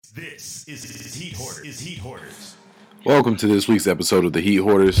This is Heat Hoarders. Heat Hoarders. Welcome to this week's episode of the Heat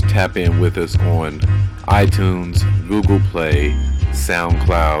Hoarders. Tap in with us on iTunes, Google Play,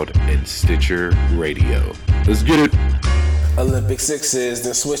 SoundCloud, and Stitcher Radio. Let's get it. Olympic sixes,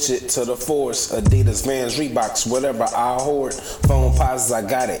 then switch it to the force. Adidas, Vans, Reeboks, whatever I hoard. Phone pauses, I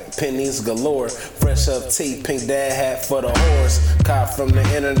got it. Pennies galore. Fresh up tea, pink dad hat for the horse. Cop from the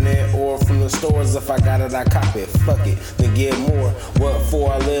internet or from the stores. If I got it, I cop it. Fuck it, then get more. What for?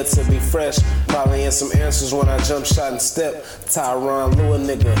 I live to be fresh. Probably in some answers when I jump, shot, and step. Tyron Lue a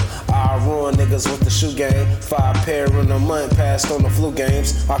nigga. I ruin niggas with the shoe game. 5 pair in a month, passed on the flu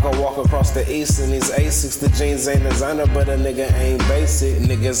games. I can walk across the east in these Asics. The jeans ain't designer, but a nigga ain't basic.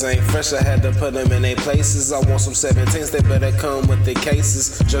 Niggas ain't fresh, I had to put them in their places. I want some 17s, they better come with the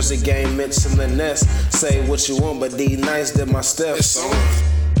cases. Jersey game, Mitch in the nest. Say what you want, but D nice did my steps. It's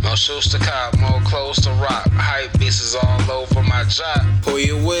on. More shoes to cop, more clothes to rock. Hype beats is all over my job. Who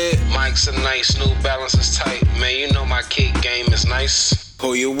you with? Mike's a nice, New Balance is tight. Man, you know my kick game is nice.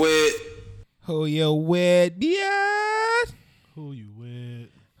 Who you with? Who you with? Yeah. Who you with?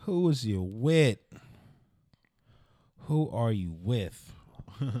 Who is you with? Who are you with?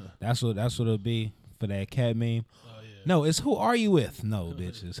 That's what it'll be for that cat meme. Oh, yeah. No, it's who are you with? No,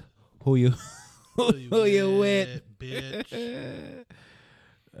 bitches. Who you with? Bitch.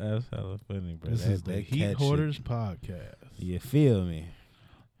 That's hella funny, bro. This is the Heat Hoarders podcast. You feel me?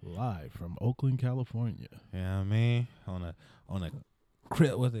 Live from Oakland, California. You know what I mean? On a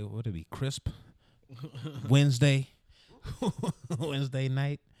what it be? Crisp Wednesday. Wednesday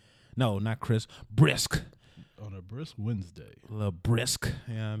night. No, not crisp. Brisk. On a brisk Wednesday. A little brisk.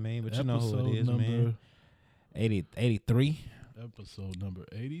 You know what I mean? But you know who it is, number, man. 83. Episode number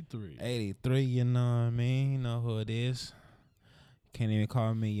 83. 83, you know what I mean? You know who it is. Can't even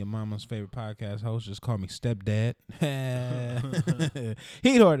call me your mama's favorite podcast host. Just call me stepdad.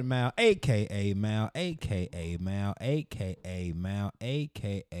 Heat Hoarder Mal, a.k.a. Mal, a.k.a. Mal, a.k.a. Mal,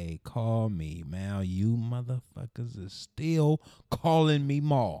 a.k.a. Call me Mal. You motherfuckers is still calling me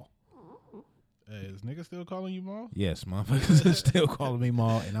Mal. Hey, is nigga still calling you Maul? Yes, motherfuckers is still calling me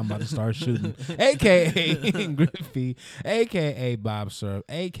Maul, and I'm about to start shooting. A.K.A. Griffey, A.K.A. Bob Syrup,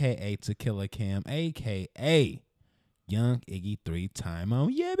 A.K.A. Tequila Cam, A.K.A. Young Iggy 3-time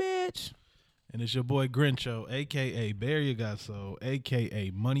on. Yeah, bitch. And it's your boy Grincho, a.k.a. Bear You Got So,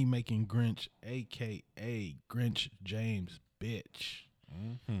 a.k.a. Money Making Grinch, a.k.a. Grinch James Bitch.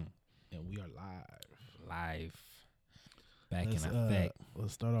 Mm-hmm. And we are live. Back in effect.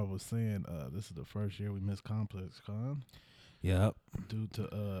 Let's start off with saying this is the first year we missed Complex Con. Yep. Due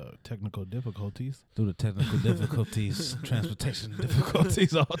to technical difficulties. Transportation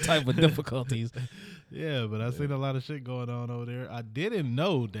difficulties, all type of difficulties. Yeah, but I seen a lot of shit going on over there. I didn't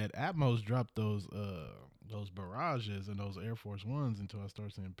know that Atmos dropped those barrages and those Air Force Ones until I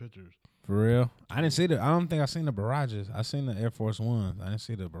started seeing pictures. For real? I didn't see I don't think I seen the barrages. I seen the Air Force Ones. I didn't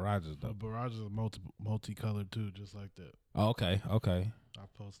see the barrages though. The barrages are multicolored too, just like that. Oh, okay. I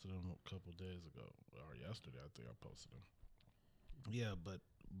posted them a couple days ago, or yesterday. I think I posted them. Yeah, but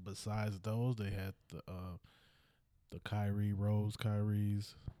besides those, they had the Kyrie Rose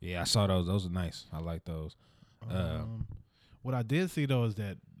Kyries. Yeah, I saw those. Those are nice. I like those. What I did see though is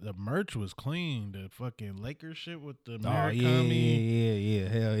that the merch was clean. The fucking Lakers shit with the Oh yeah,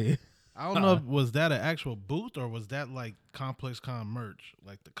 hell yeah. I don't know if was that an actual booth or was that like Complex Con merch,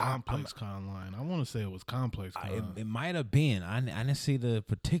 like the Complex Con line. I want to say it was Complex Con. It might have been. I didn't see the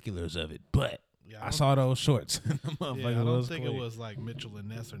particulars of it, but yeah, I saw those shorts. Yeah, I don't think it was like Mitchell and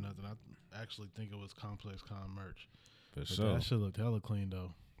Ness or nothing. I actually think it was Complex Con merch. For sure. That shit looked hella clean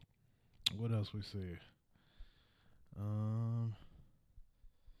though. What else we see? I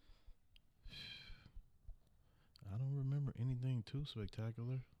don't remember anything too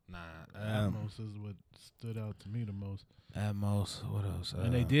spectacular. Nah, Atmos is what stood out to me the most. Atmos, what else?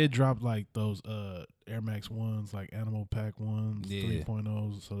 And they did drop like those Air Max ones, like Animal Pack ones,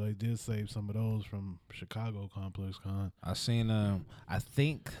 3.0s. So they did save some of those from Chicago Complex Con. I seen I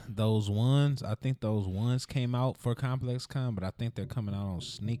think those ones came out for Complex Con, but I think they're coming out on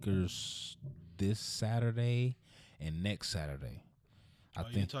sneakers this Saturday and next Saturday. I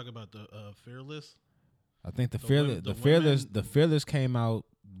think you talk about the Fearless? I think the Fearless came out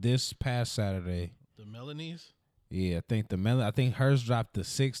this past Saturday. The Melanies? Yeah, I think hers dropped the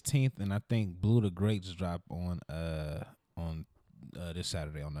 16th, and I think Blue the Greats dropped on this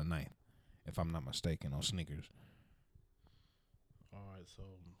Saturday on the 9th, if I'm not mistaken, on sneakers. All right, so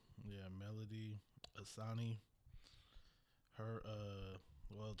yeah, Melody, Asani, her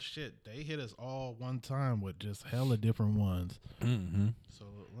well shit, they hit us all one time with just hella different ones. Mm-hmm. So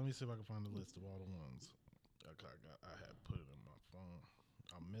let me see if I can find a list of all the ones. I had put it in my phone.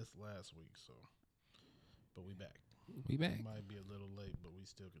 I missed last week, so but we back. We back. It might be a little late, but we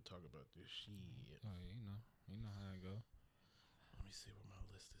still could talk about this shit. Oh, you know how it go. Let me see where my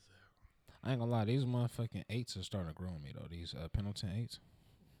list is at. I ain't gonna lie, these motherfucking 8s are starting to grow on me though. These Pendleton 8s.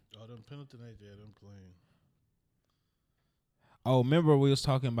 Oh, them Pendleton 8, yeah, them playing. Oh, remember we was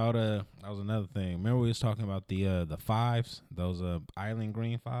talking about that was another thing. Remember we was talking about the 5s, those Island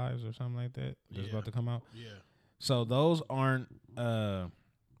Green 5s or something like that. That's about to come out. Yeah. So those aren't they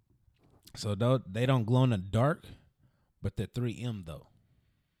don't glow in the dark, but they're 3M though.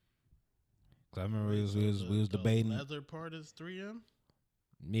 Cause I remember we was debating. The leather part is 3M.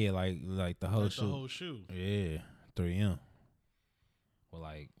 Yeah, like the whole shoe. The whole shoe. Yeah, 3M. With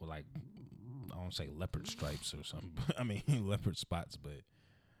like I don't say leopard stripes or something. I mean leopard spots, but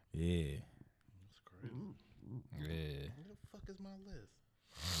yeah. That's crazy. Yeah. Where the fuck is my list?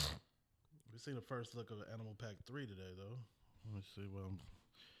 We see the first look of Animal Pack 3 today, though. Let me see what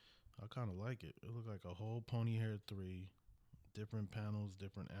I kind of like it. It looked like a whole pony hair 3, different panels,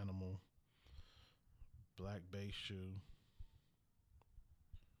 different animal, black base shoe.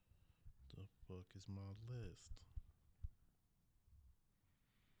 The fuck is my list?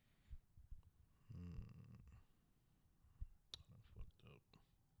 I fucked up.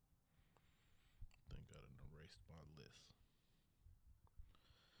 Think I done erased my list.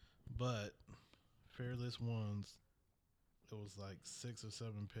 But Fearless ones, it was like 6 or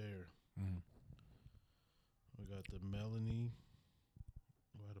 7 pair. Mm. We got the Melanie.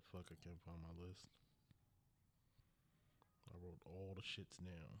 Why the fuck I can't find my list? I wrote all the shits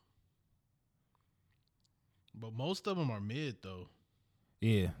down. But most of them are mid though.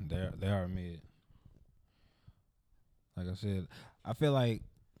 Yeah, they are mid. Like I said, I feel like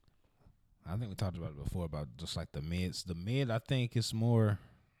I think we talked about it before about just like the mids. The mid, I think it's more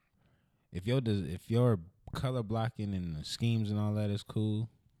if your color blocking and the schemes and all that is cool.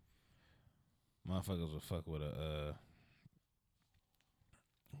 Motherfuckers will fuck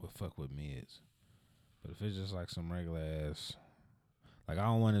with mids. But if it's just like some regular ass, like I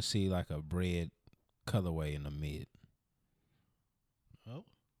don't want to see like a bread colorway in the mid. Oh,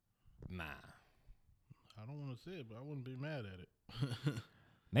 nah. I don't want to see it, but I wouldn't be mad at it.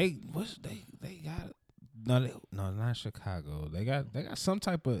 They got no, not Chicago. They got some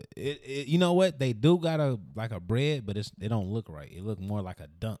type of it. You know what? They do got a bread, but it don't look right. It look more like a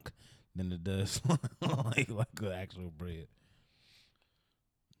dunk than it does like an actual bread.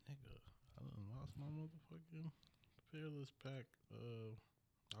 Nigga, I done lost my motherfucking Fearless pack.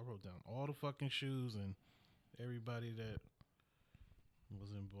 I wrote down all the fucking shoes and everybody that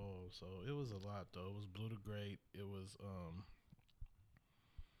was involved. So it was a lot though. It was Blue to Great. It was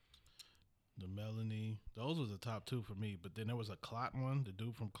the Melanie. Those was the top 2 for me. But then there was a Clot one. The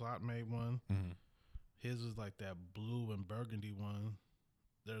dude from Clot made one. Mm-hmm. His was like that blue and burgundy one.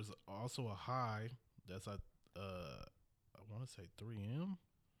 There's also a High. That's I want to say 3M.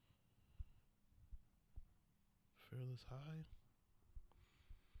 Fearless High.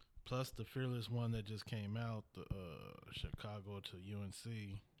 Plus the Fearless one that just came out, the Chicago to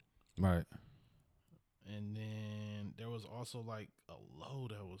UNC. Right. And then there was also like a low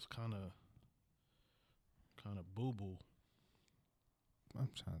that was kind of boo boo. I'm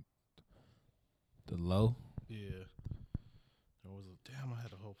trying. The low. Yeah. There was I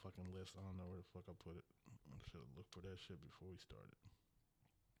had a whole fucking list. I don't know where the fuck I put it. I should have looked for that shit before we started.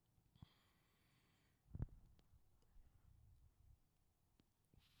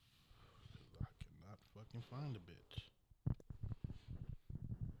 I cannot fucking find the bitch.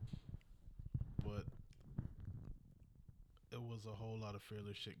 But it was a whole lot of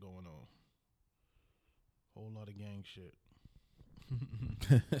Fearless shit going on. Whole lot of gang shit.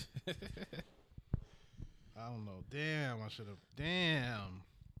 I don't know. Damn, I should have. Damn.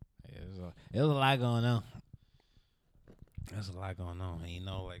 Yeah, it was a lot going on. There's a lot going on. And you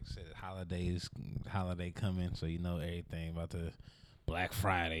know, like I said, holiday coming, so you know everything about the Black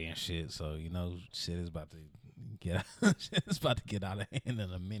Friday and shit. So you know shit is about to get out of hand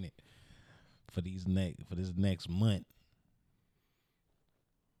in a minute for this next month.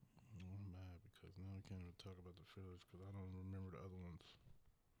 I'm mad because now I can't even talk about the Phillies because I don't remember the other ones.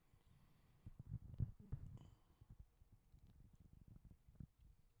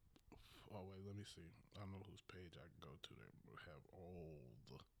 Oh wait, let me see. I don't know whose page I can go to that will have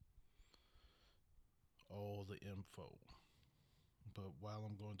all the info. But while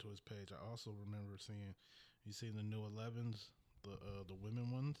I'm going to his page, I also remember seeing. You seen the new 11s, the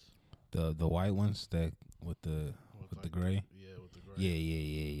women ones, the white ones that with the gray. Yeah, with the gray.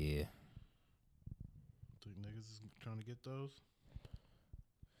 Yeah. Think niggas is trying to get those?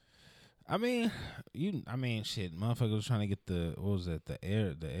 I mean, shit. Motherfuckers was trying to get what was it? The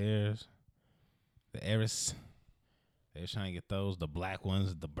Heiress. They were trying to get those, the black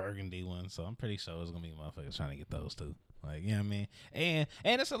ones, the burgundy ones. So I'm pretty sure it's gonna be motherfuckers trying to get those too. Like, you know what I mean? And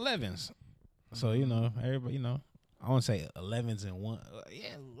it's 11s. So, everybody, I wouldn't say 11s and 1.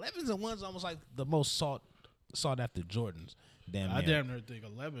 11s and 1s almost like the most sought after Jordans. I damn near think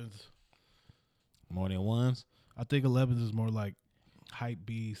 11s. More than 1s? I think 11s is more like hype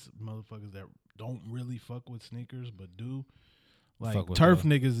beasts, motherfuckers that don't really fuck with sneakers but do. Like turf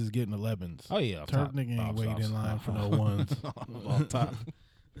niggas is getting 11s. Oh yeah, turf nigga ain't waiting in line for no ones. On top.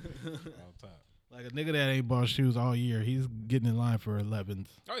 Like a nigga that ain't bought shoes all year, he's getting in line for 11s.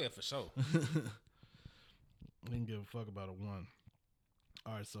 Oh yeah, for sure. Didn't give a fuck about a 1.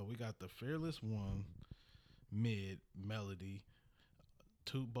 All right, so we got the Fearless 1, mid, Melody.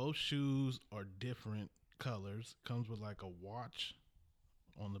 Both shoes are different colors. Comes with like a watch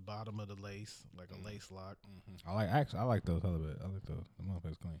on the bottom of the lace, like a lace lock. Mm-hmm. I like those a little bit. I like those. The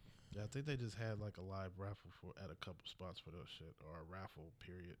motherfuckers clean. Yeah, I think they just had like a live raffle at a couple spots for those shit, or a raffle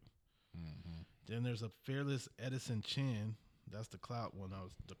period. Mm-hmm. Then there's a Fearless Edison Chin. That's the clout one I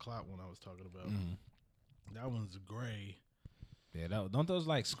was talking about. Mm-hmm. That one's gray. Yeah, don't those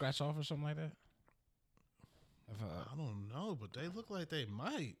like scratch off or something like that? I don't know, but they look like they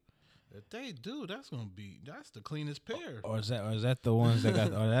might. If they do, that's the cleanest pair. Or is that the ones that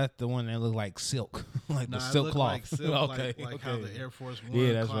got? Or that the one that look like silk, like the silk cloth? Like silk, okay, like how the Air Force One,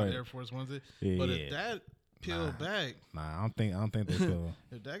 yeah, that's right. Air Force Ones. Yeah, but if that peel back, I don't think they peel.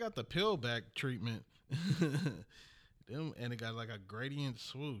 If they got the peel back treatment, them and it got like a gradient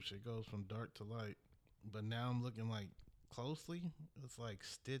swoosh. It goes from dark to light. But now I'm looking like closely. It's like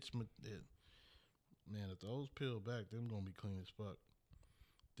stitch. Man, if those peel back, them gonna be clean as fuck.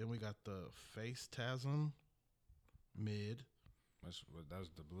 Then we got the Face Tasm mid. That's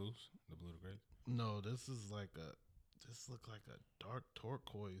the blues, the blue to gray. No, this look like a dark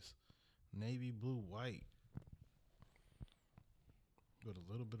turquoise, navy blue white with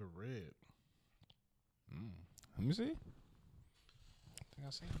a little bit of red. Let me see. I think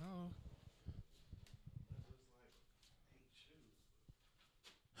I seen those.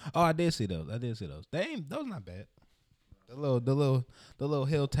 Oh, I did see those. Those not bad. The little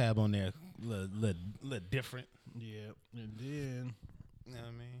hill tab on there, little different. Yeah, and then you know what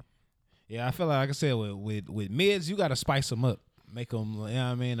I mean. Yeah, I feel like I said with mids, you got to spice them up, make them. You know what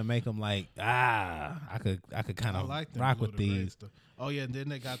I mean, to make them like I could kind of like rock with these. Oh yeah, and then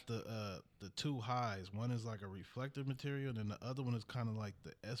they got the two highs. One is like a reflective material, and then the other one is kind of like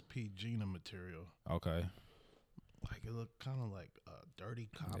the SP Gina material. Okay. Like it looked kind of like dirty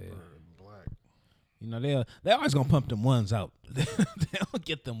copper and black. You know they always gonna pump them ones out. They don't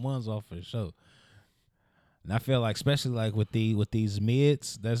get them ones off for sure. And I feel like especially like with these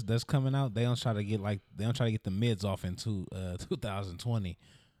mids that's coming out, they don't try to get the mids off into 2020.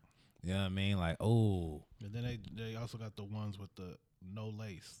 You know what I mean? Like and then they also got the ones with the no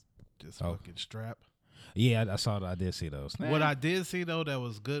lace, just fucking strap. Yeah, I saw that. I did see those. What I did see though that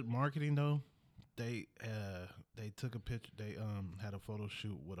was good marketing though. They took a picture. They had a photo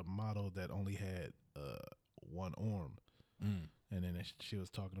shoot with a model that only had one arm, and then she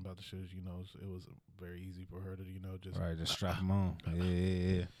was talking about the shoes. You know, it was very easy for her to just strap them on.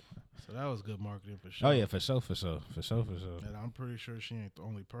 Yeah. So that was good marketing for sure. Oh yeah, for sure. And I'm pretty sure she ain't the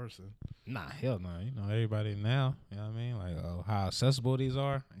only person. Nah, hell no. You know everybody now. You know what I mean? Like how accessible these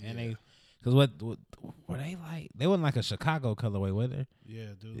are, and they. Cause what were they like? They wasn't like a Chicago colorway, were they? Yeah,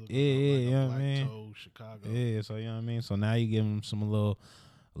 dude. Yeah, you know what I mean. Toe, Chicago. Yeah, so you know what I mean. So now you give them some little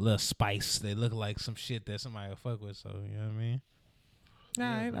spice. They look like some shit that somebody will fuck with. So you know what I mean.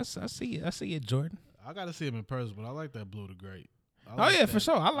 Nah, I see it, Jordan. I gotta see him in person, but I like that blue to gray. For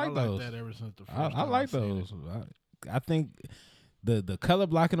sure. I like those. That ever since the first time I like those. I think the color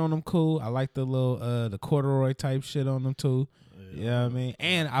blocking on them cool. I like the little the corduroy type shit on them too. Yeah, you know what I mean?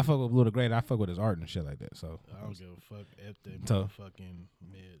 And I fuck with Blue the Great. I fuck with his art and shit like that. So I don't give a fuck if they motherfucking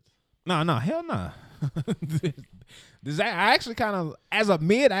mids. No, hell no. I actually kind of, as a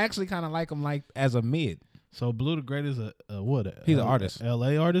mid, I actually kind of like him like as a mid. So Blue the Great is what? He's an artist.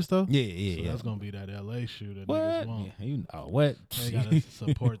 LA artist though? Yeah. So that's gonna be that LA shoe that what? Niggas want. Yeah, you know what? They gotta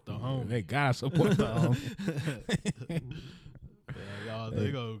support the home. They gotta support the home.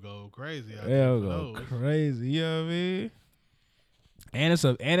 They gonna go crazy. They'll go crazy. You know what I mean? And it's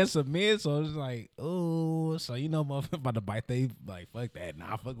a mid, so it's like, oh, so motherfucker about to bite. They like, fuck that.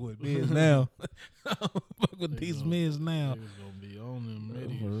 Nah, fuck with mids now. Fuck with these mids now. They gonna be on them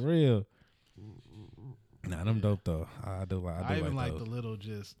middies. For real. Nah, them dope though. I do I even like those. the little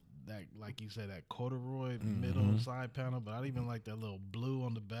just that, like you said, that corduroy middle side panel, but I don't even like that little blue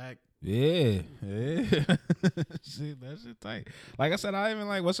on the back. Yeah. See, that shit tight. Like I said, I even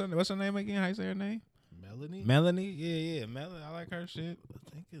like what's her name again? How you say her name? Melanie. Yeah. Melanie. I like her shit. I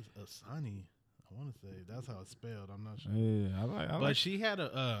think it's Asani. I want to say that's how it's spelled. I'm not sure. Yeah, I But like. she had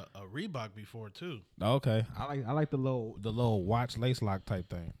a Reebok before too. Okay, I like the little watch lace lock type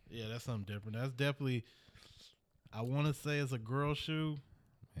thing. Yeah, that's something different. That's definitely. I want to say it's a girl shoe,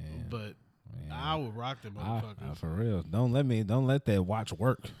 but I would rock them motherfuckers. For real. Don't let that watch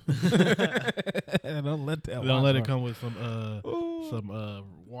work. Don't let it come with some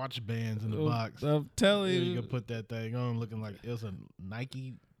watch bands in the box. I'm telling you can put that thing on looking like it's a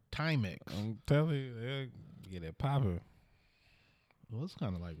Nike Timex. I'm telling you, they'll get it popping. Well, it's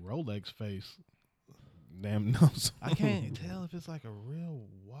kind of like Rolex face. Damn nose. I can't tell if it's like a real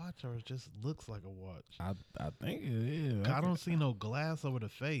watch or it just looks like a watch. I think it is. I don't see no glass over the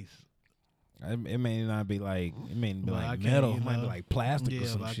face. It may not be like I metal. It might be like plastic or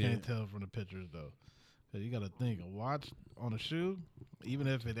some I shit. can't tell from the pictures though. Cause you got to think a watch on a shoe, even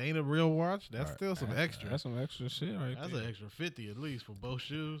if it ain't a real watch, that's still some extra. That's some extra shit right there. That's an extra 50 at least for both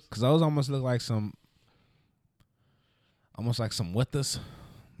shoes. Cause those almost look like some Withers.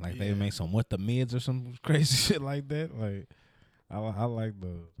 Like they make some with the mids or some crazy shit like that. Like I like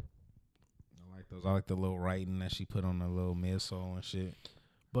those. I like the little writing that she put on the little midsole and shit.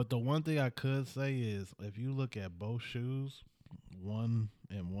 But the one thing I could say is if you look at both shoes, 1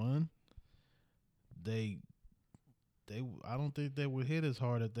 and 1, they I don't think they would hit as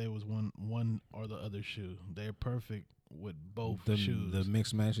hard if they was one or the other shoe. They're perfect with both shoes. The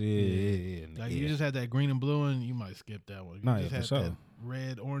mixed match, yeah. Like you just had that green and blue one, you might skip that one. You just had that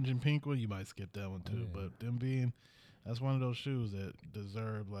red, orange, and pink one, you might skip that one too. Yeah. But that's one of those shoes that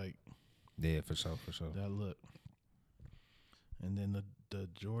deserve like for sure. That look. And then the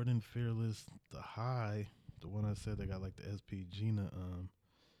Jordan Fearless, the high, the one I said they got like the SP Gina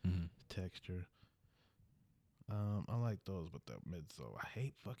texture. I like those, but that midsole. I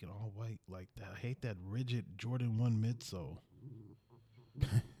hate fucking all white like that. I hate that rigid Jordan 1 midsole.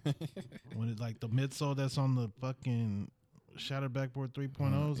 When it like the midsole that's on the fucking Shattered Backboard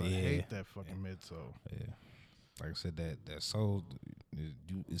 3.0s, I hate that fucking midsole. Yeah. Like I said, that sole,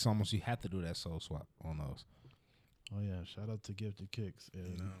 it's almost you have to do that sole swap on those. Oh yeah, shout out to Gifted Kicks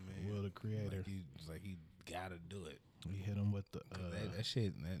and Will the Creator. Like he gotta do it. We hit him with the that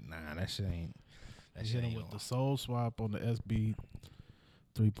shit. That shit ain't. That shit hit him with the sole swap on the SB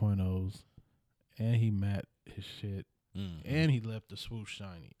 3.0s, and he matte his shit, and he left the swoosh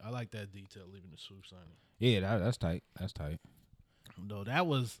shiny. I like that detail, leaving the swoosh shiny. Yeah, that's tight. That's tight. No, that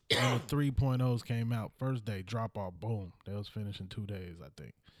was when the 3.0s came out. First day, drop off, boom. They was finished in 2 days, I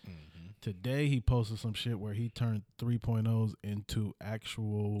think. Mm-hmm. Today, he posted some shit where he turned 3.0s into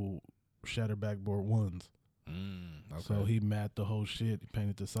actual Shattered Backboard 1s. Okay. So he matte the whole shit. He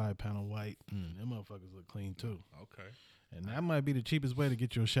painted the side panel white. Them motherfuckers look clean, too. Okay. And that might be the cheapest way to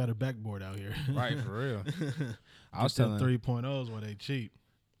get you a Shattered Backboard out here. Right, for real. I was telling 3.0s where they cheap.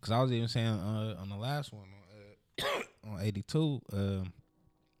 Because I was even saying on the last one, on 82,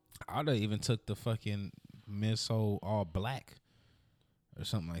 I'd have even took the fucking midsole all black or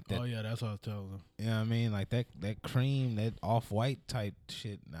something like that. Oh yeah, that's what I was telling them. You know what I mean? Like that cream, that off-white type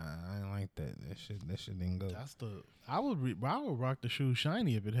shit. Nah, I didn't like that. That shit didn't go. I would rock the shoe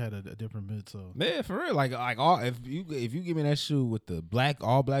shiny if it had a different midsole. Yeah, for real. Like if you give me that shoe with the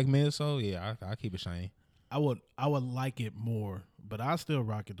all black midsole, yeah, I keep it shiny. I would like it more, but I still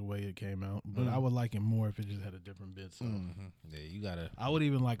rock it the way it came out. But I would like it more if it just had a different midsole. Mm-hmm. Yeah, you gotta. I would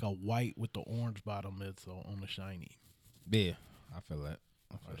even like a white with the orange bottom midsole on the shiny. Yeah, I feel that.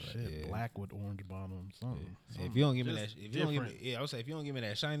 Yeah. Black with orange bottom, something. Yeah, if you don't give me that, I would say if you don't give me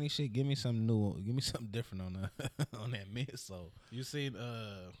that shiny shit, give me something new. Give me something different on on that midsole. You seen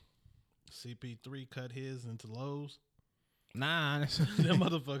CP3 cut his into lows? Nah, them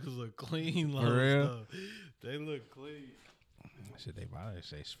motherfuckers look clean. For real? Stuff. They look clean. Shit, they probably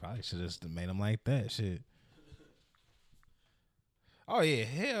should have made them like that. Shit. Oh yeah,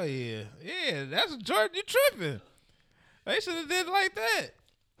 hell yeah, that's Jordan. You tripping? They should have did like that.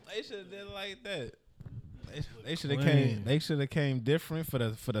 They should have came. They should have came different for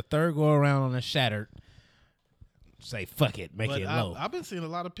the third go around on the Shattered. Say fuck it, make it low. I've been seeing a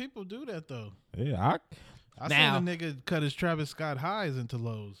lot of people do that though. Yeah, I seen a nigga cut his Travis Scott highs into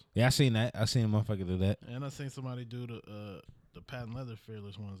lows. Yeah, I seen that. I seen a motherfucker do that. And I seen somebody do the patent leather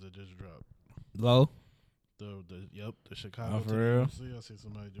Fearless ones that just dropped. Low. The Chicago. Oh, for real? I seen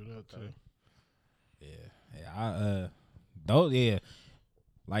somebody do that too. Yeah.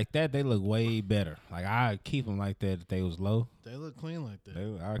 like that, they look way better. Like I keep them like that if they was low. They look clean like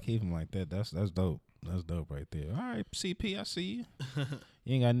that. I keep them like that. That's dope. That's dope right there. All right, CP, I see you.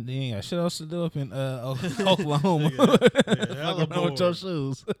 You ain't got shit else to do up in Oklahoma. Hella Fuck around with your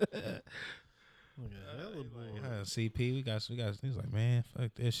shoes. Hella bored. CP, we got. He's like, man,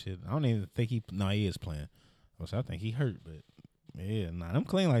 fuck this shit. I don't even think he is playing. Which I think he hurt, but yeah, nah, I'm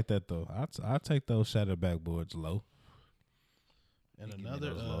clean like that though. I take those shadow backboards low. And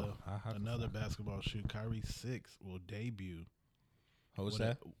another basketball shoe, Kyrie 6 will debut. What's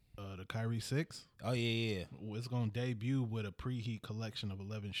that? The Kyrie 6. Oh yeah. It's gonna debut with a preheat collection of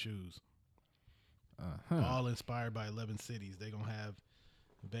 11 shoes. All inspired by 11 cities. They're gonna have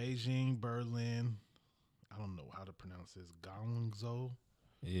Beijing, Berlin. I don't know how to pronounce this. Guangzhou.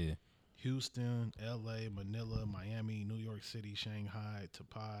 Yeah. Houston, LA, Manila, Miami, New York City, Shanghai,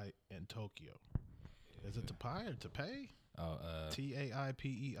 Taipei, and Tokyo. Is it Taipei or Taipei? Oh, Taipei.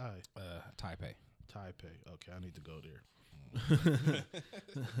 Taipei. Taipei. Okay, I need to go there.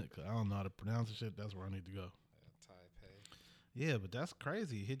 'Cause I don't know how to pronounce the shit. That's where I need to go. Taipei. Yeah, but that's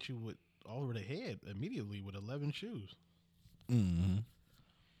crazy. It hit you with over the head immediately with 11 shoes. Mm-hmm.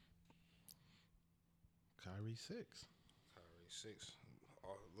 Kyrie 6. Kyrie 6.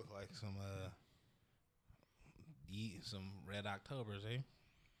 Look like some Red Octobers, eh?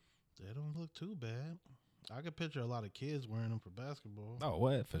 They don't look too bad. I could picture a lot of kids wearing them for basketball. Oh,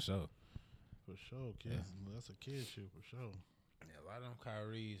 what? For sure. For sure, kids. Yeah. That's a kid shoe for sure. Yeah, a lot of them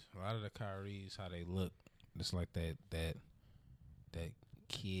Kyries, a lot of the Kyries, how they look, it's like that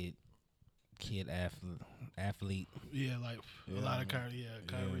kid athlete. Yeah, like a lot of Kyrie. Yeah,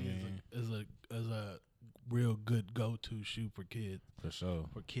 Kyrie is a real good go-to shoe for kids. For sure.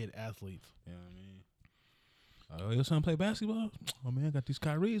 For kid athletes. You know what I mean? Oh, your son play basketball? Oh man, I got these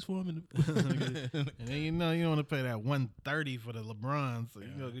Kyries for him. And then you don't want to pay that $130 for the LeBron, so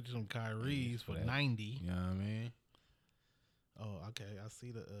you go get you some Kyries for $90. You know what I mean? Oh, okay. I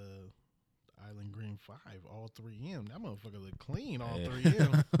see the Island Green 5, all 3M. That motherfucker look clean, all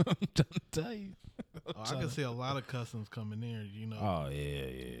 3M. I'm trying to tell you. I can see a lot of customs coming there, you know. Oh, yeah.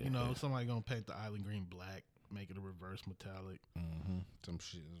 You know, somebody going to paint the Island Green black, make it a reverse metallic. Mm-hmm. Some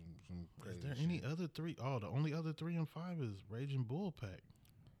shit. Some crazy Is there shit. any other 3? Oh, the only other 3 and 5 is Raging Bull Pack.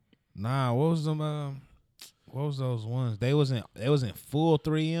 Nah, what was those ones? They wasn't full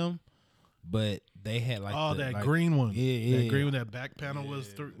 3M, but they had like that green one. Yeah. That green one, that back panel was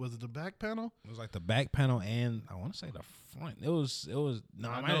it the back panel? It was like the back panel and I want to say the front. It was no,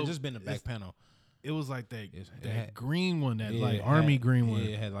 it might have just been the back panel. It was like that had, green one, that like army green one.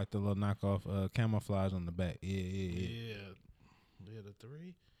 Yeah, it had like the little knockoff camouflage on the back. Yeah. Yeah, the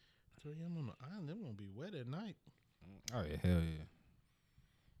 3M on the island, them gonna be wet at night. Oh yeah, hell yeah.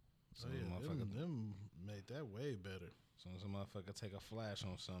 So them made that way better. Soon as a motherfucker take a flash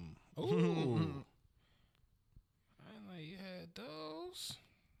on something. Ooh. I didn't know you had those.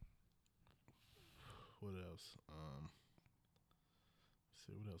 What else? Let's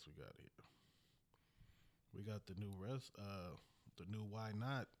see what else we got here. We got the new Why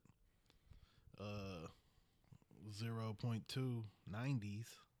Not 0.2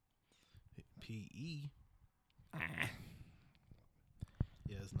 90s PE.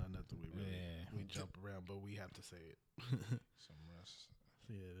 Yeah, it's not nothing we jump around, but we have to say it. Some Russ.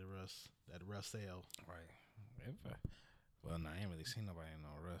 Yeah, that Russell. Right. Well, no, I ain't really seen nobody in no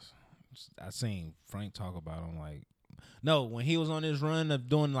Russ. I seen Frank talk about him when he was on his run of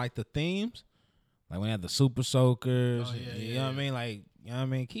doing like the themes, like when he had the Super Soakers. Oh, yeah, you know what I mean? Like, you know what I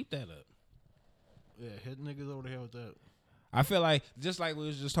mean? Keep that up. Yeah, hit niggas over the head with that. I feel like just like we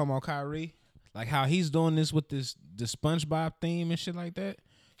was just talking about Kyrie, like how he's doing this with the SpongeBob theme and shit like that.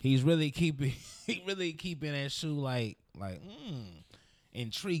 He's really keeping that shoe like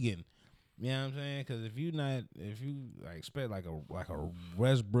intriguing. You know what I'm saying? Because if you like expect like a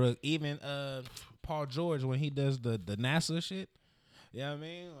Westbrook, even Paul George when he does the NASA shit, you know what I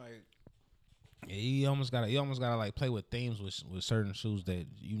mean? Like you almost gotta like play with themes with certain shoes that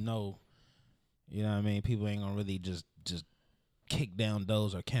you know what I mean? People ain't gonna really just kick down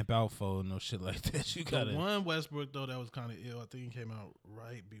those or camp out for no shit like that. You got one Westbrook though that was kind of ill. I think it came out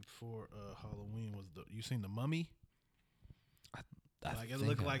right before Halloween. You seen the Mummy? It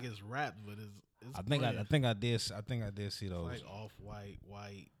looked like it's wrapped, but it's. I think I did see those. It's like off white,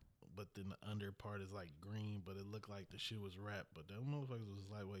 but then the under part is like green, but it looked like the shoe was wrapped. But them motherfuckers was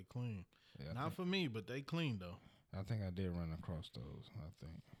lightweight clean. Yeah, Not for me, but they clean though. I think I did run across those. I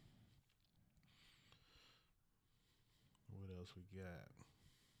think. What else we got?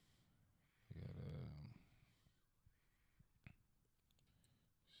 We got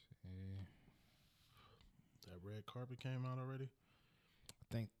that red carpet came out already. I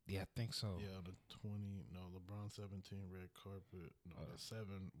think so. Yeah, on the 20. No, LeBron 17 red carpet. No, the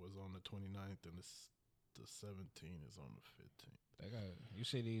 7 was on the 29th, and the 17 is on the 15th. They got. You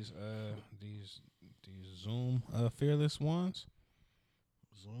see these Zoom fearless ones?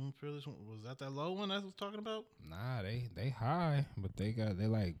 Zoom Fearless one, was that low one I was talking about? Nah, they high, but they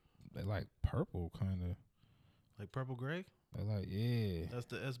like purple kind of. Like purple gray? They like yeah. That's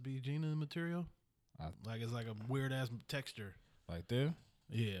the SB Gina material. Like it's like a weird ass texture. Like there.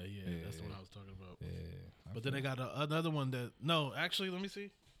 Yeah, that's what I was talking about. Yeah, but then they got another one that no, actually, let me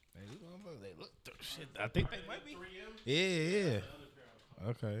see. They look shit. I think they might be. Yeah.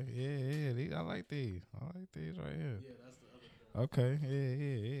 Okay. Yeah. I like these. Right here. Yeah, that's the other pair. Okay.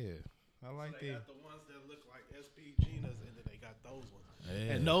 Yeah. I like they these. got the ones that look like SB Ginas, and then they got those ones.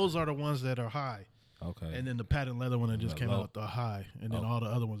 Yeah. And those are the ones that are high. Okay. And then the patent leather one that just came out, the high, and then all the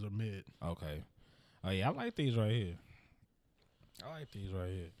other ones are mid. Okay. Oh yeah, I like these right here.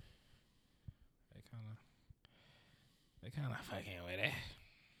 They kind of fucking with it.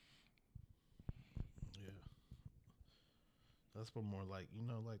 Yeah. That's for more like,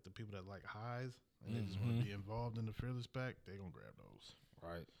 like the people that like highs and they just want to be involved in the Fearless pack, they gonna grab those.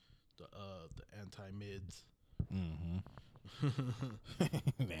 Right. The anti-mids. The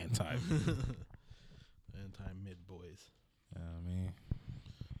Anti-mid boys. Yeah, I mean,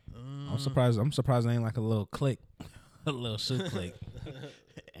 I'm surprised they ain't like a little click, a little shoe click.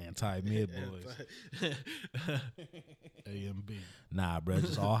 Anti-mid boys. AMB. Nah, bro,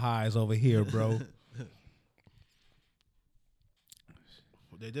 just all highs over here, bro.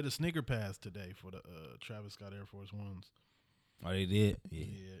 They did a sneaker pass today for the Travis Scott Air Force Ones. Oh, they did?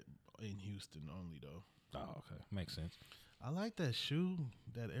 Yeah, in Houston only though. Oh, okay, makes sense. I like that shoe,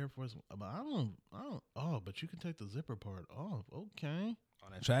 that Air Force. But I don't. Oh, but you can take the zipper part off. Okay.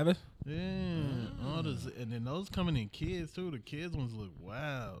 On that Travis? Yeah. And then those coming in kids too. The kids ones look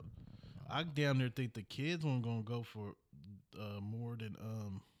wild. I damn near think the kids one gonna go for more than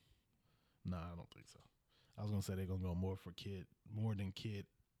Nah, I don't think so. I was gonna say they're gonna go more than kid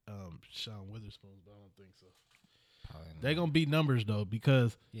Sean Witherspoon, but I don't think so. They gonna beat numbers though,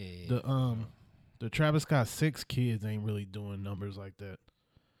 because the Travis Scott 6 kids ain't really doing numbers like that.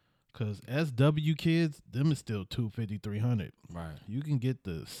 Cause SW kids, them is still 250, 300. Right. You can get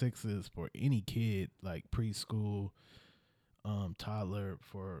the 6s for any kid, like preschool, toddler,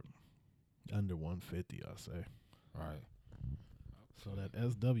 for under 150, I say. Right. So that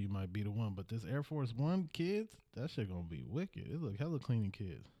SW might be the one, but this Air Force One kids, that shit gonna be wicked. It look hella clean in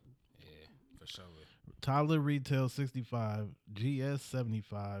kids. Yeah, for sure. Toddler retail 65, GS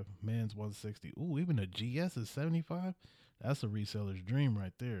 75, man's 160. Ooh, even a GS is 75. That's a reseller's dream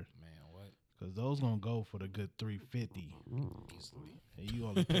right there. Man, what? Because those gonna go for the good 350 Easily. and you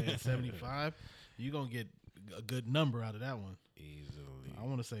only paying 75. You gonna get a good number out of that one. Easily. I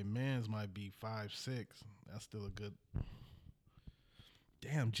want to say man's might be 5'6". That's still a good.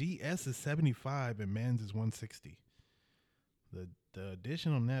 Damn, GS is 75 and man's is 160. The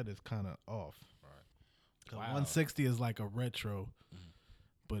addition on that is kind of off. Right. Wow. 160 is like a retro,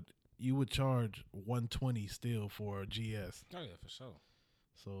 but you would charge 120 still for a GS. Oh yeah, for sure.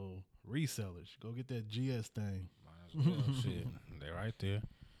 So resellers, go get that GS thing. Might as well. Shit, they're right there.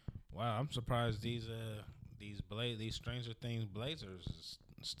 Wow, I'm surprised these Stranger Things blazers is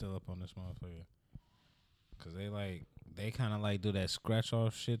still up on this motherfucker. Cause they kind of like do that scratch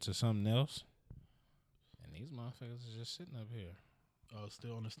off shit to something else, and these motherfuckers are just sitting up here. Oh,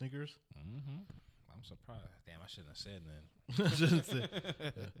 still on the sneakers? Mm-hmm. I'm surprised. Damn, I shouldn't have said that. I shouldn't have said.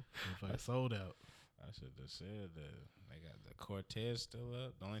 If I sold out. I should have said that. They got the Cortez still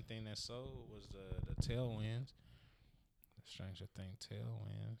up. The only thing that sold was the Tailwinds. The Stranger Thing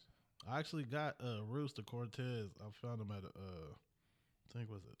Tailwinds. I actually got Rooster Cortez. I found them at I think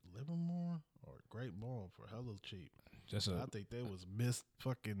was it Livermore or Great Mall for hella cheap. I think they was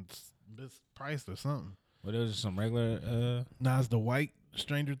mispriced or something. Well, there was just some regular. Nah, it's the white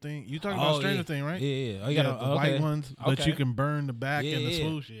Stranger Thing. You talking about Stranger Thing, right? Yeah. Oh, you got the white ones, but you can burn the back and the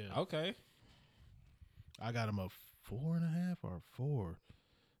swoosh. Yeah. Okay. I got him a 4.5 or 4.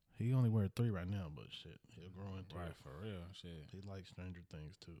 He only wear 3 right now, but shit, he'll grow into right, it. for real. Shit. He likes Stranger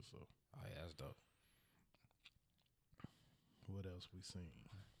Things too, so. Oh yeah, that's dope. What else we seen?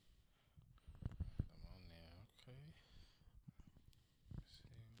 Come on now, okay.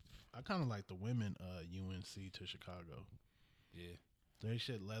 I kind of like the women UNC to Chicago. Yeah. They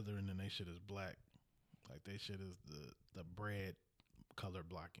shit leather and then they shit is black. Like they shit is the bread color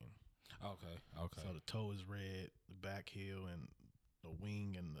blocking. Okay. So the toe is red, the back heel and the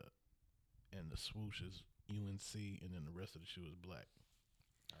wing and the swoosh is UNC, and then the rest of the shoe is black.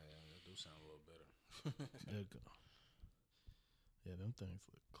 Oh yeah, that do sound a little better. Yeah, them things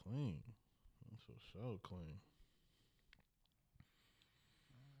look clean. Them so clean.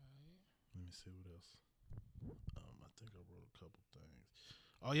 Let me see what else. I think I wrote a couple things.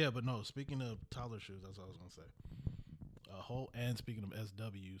 Oh yeah, but no. Speaking of toddler shoes, that's what I was gonna say. And speaking of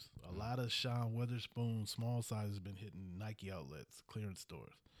SWs, a lot of Sean Witherspoon small size has been hitting Nike outlets, clearance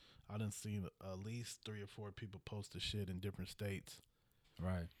stores. I done seen at least 3 or 4 people post the shit in different states.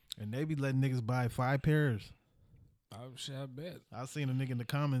 Right. And they be letting niggas buy 5 pairs. Oh shit, I bet. I seen a nigga in the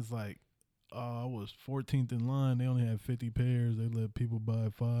comments like, "Oh, I was 14th in line. They only had 50 pairs. They let people buy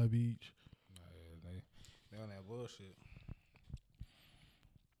 5 each." They on that bullshit.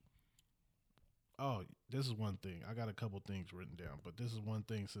 Oh, this is one thing. I got a couple things written down, but this is one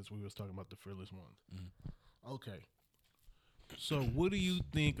thing since we was talking about the fearless ones. Mm-hmm. Okay. So what do you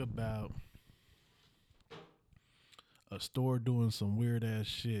think about a store doing some weird ass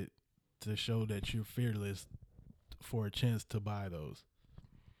shit to show that you're fearless for a chance to buy those?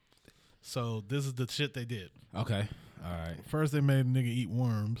 So this is the shit they did. Okay. All right. First they made a nigga eat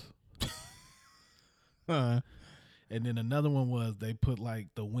worms. And then another one was they put like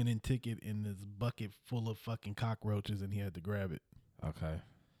the winning ticket in this bucket full of fucking cockroaches and he had to grab it. Okay.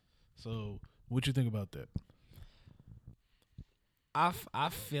 So what you think about that? I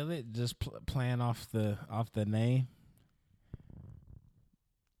feel it just playing off the name.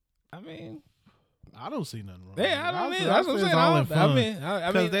 I mean, I don't see nothing wrong. Yeah, I don't either. That's what I'm saying. All in fun.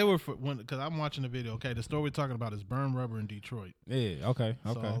 I mean, they were because I'm watching the video. Okay, the story we're talking about is Burn Rubber in Detroit. Yeah. Okay.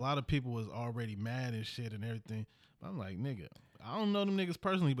 So a lot of people was already mad and shit and everything. But I'm like, nigga, I don't know them niggas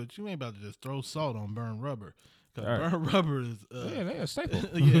personally, but you ain't about to just throw salt on Burn Rubber. Because Burn Rubber is they're a staple.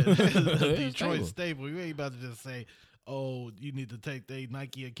 Yeah, a Detroit staple. You ain't about to just say, oh, you need to take their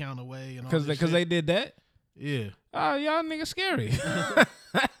Nike account away and all this shit. Because they did that. Yeah. Oh, y'all niggas scary.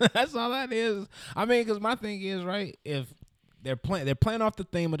 That's all that is. I mean, because my thing is, right, if they're playing off the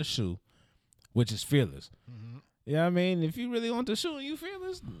theme of the shoe, which is fearless. Mm-hmm. You know what I mean? If you really want the shoe and you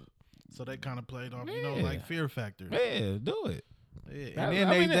fearless. So they kind of played off, like Fear Factor. Yeah, do it. Yeah. And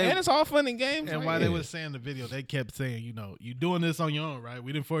then and it's all fun and games. And while they was saying the video, they kept saying, you doing this on your own, right?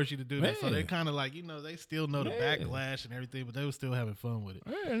 We didn't force you to do this. So they kind of like, they still know the backlash and everything, but they were still having fun with it.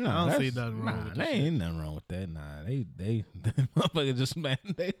 Yeah, no, I don't see nothing wrong with it. They ain't nothing wrong with that. Nah, they motherfuckers just man,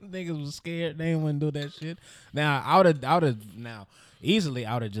 they niggas was scared. They didn't want to do that shit. Now I would have easily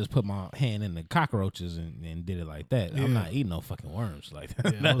I would have just put my hand in the cockroaches and did it like that. Yeah. I'm not eating no fucking worms like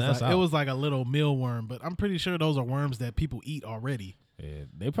that. Yeah, it was like a little mealworm, but I'm pretty sure those are worms that people eat already. Yeah,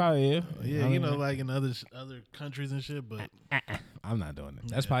 they probably is. Yeah, like in other countries and shit, but I'm not doing it.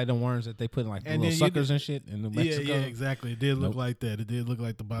 That's probably the worms that they put in like the little suckers and shit in New Mexico. Yeah, exactly. It did look like that. It did look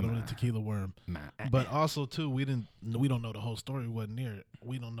like the bottom of the tequila worm. But also too, we don't know the whole story. We wasn't near it.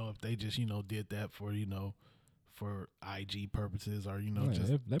 We don't know if they just did that for for IG purposes or just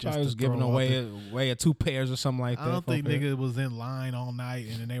they probably was giving away 2 pairs or something like that. I don't think nigga was in line all night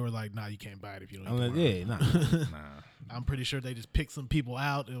and then they were like, nah, you can't buy it if you don't. Nah. I'm pretty sure they just picked some people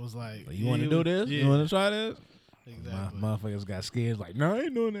out. It was like, you want to do this? Yeah. You want to try this? Exactly. Motherfuckers got scared. Like, no, I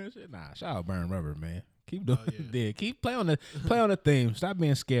ain't doing that shit. Nah, shout out Burn Rubber, man. Keep doing it. Keep play on the theme. Stop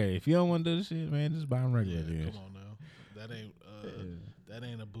being scary. If you don't want to do this shit, man, just buy them regular. Come on now. That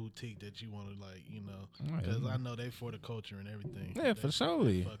ain't a boutique that you want to because I know they for the culture and everything. Yeah, for sure.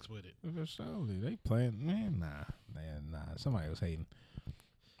 Fucks with it. For sure. They playing, man. Nah. Somebody was hating.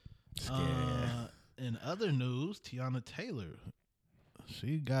 Scared. In other news, Tiana Taylor,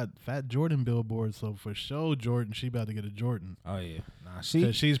 she got Fat Jordan billboards, so for sure, Jordan, she about to get a Jordan. Oh yeah, nah,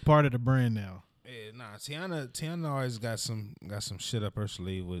 she's part of the brand now. Yeah, nah, Tiana always got some shit up her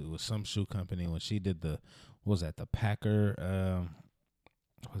sleeve with some shoe company when she did the Packer.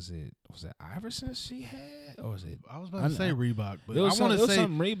 Was it Iverson she had, or was it? I was about to say Reebok, but I want to say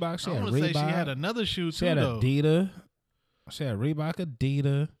something Reebok. She had Reebok. Say she had another shoe too. She had Adidas. She had Reebok,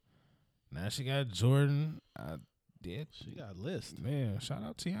 Adidas. Now she got Jordan. She got list. Man, shout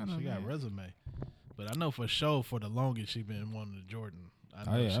out Tiana. She got resume. But I know for sure for the longest she been wanting a Jordan. I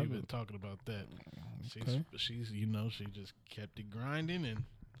know she been talking about that. She's she just kept it grinding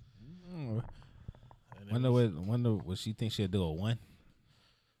and wonder what she think she'll do a 1.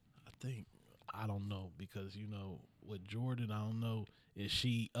 I don't know because with Jordan I don't know. Is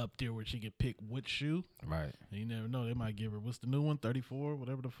she up there where she can pick which shoe? Right. And you never know. They might give her, what's the new one? 34?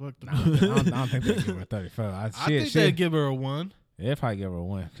 Whatever the fuck. I don't think they give her 34. I think they give her a 1. They probably give her a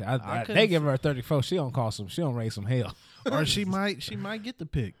 1. They give her a 34. She don't raise some hell. Or she might get the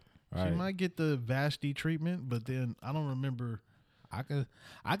pick. Right. She might get the Vashti treatment, but then I don't remember. I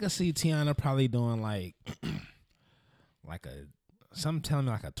could see Tiana probably doing like some telling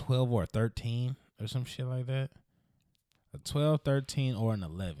me like a 12 or a 13 or some shit like that. A 12, 13, or an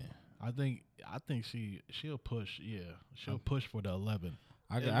 11. I think she'll push. Yeah, she'll push for the 11.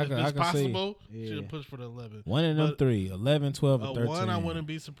 If it's I can possible, see. she'll push for the 11. One of them three, 11, 12, or 13. 1, I wouldn't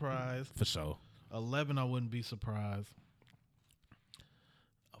be surprised. For sure. 11, I wouldn't be surprised.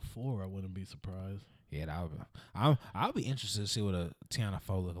 A 4, I wouldn't be surprised. Yeah, I'll be interested to see what a Tiana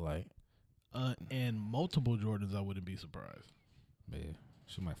 4 look like. And multiple Jordans, I wouldn't be surprised. Yeah,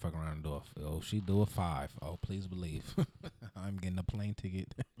 she might fuck around and do she do a 5. Oh, please believe. I'm getting a plane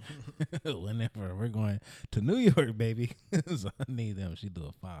ticket whenever we're going to New York, baby. So I need them. She do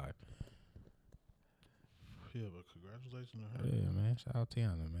a 5. Yeah, but congratulations to her. Yeah, man. Shout out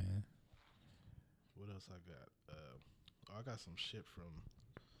Tiana, man. What else I got? I got some shit from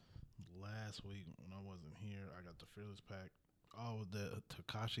last week when I wasn't here. I got the Fearless Pack. Oh, the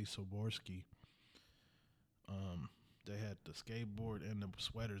Takashi Soborski. They had the skateboard and the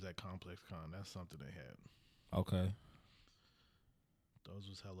sweaters at Complex Con. That's something they had. Okay. Those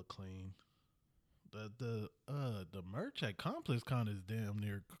was hella clean. The merch at Complex Con is damn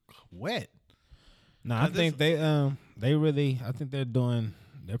near wet. No, I think they really, I think they're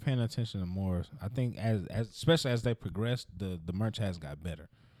paying attention to more. I think as especially as they progress, the merch has got better.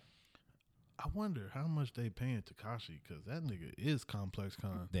 I wonder how much they paying Takashi, because that nigga is Complex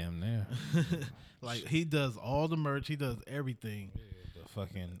Con. Damn near. Like, he does all the merch. He does everything. Yeah, the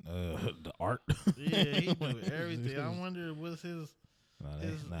fucking the art. Yeah, he do everything. I wonder what's his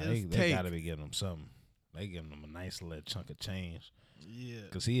they take. gotta be giving him something. They giving him a nice little chunk of change. Yeah.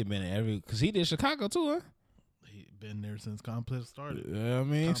 Because he had been in because he did Chicago too, huh? He been there since Complex started. Yeah, I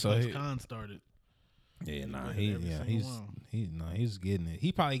mean, Complex Con started. Yeah, he's getting it.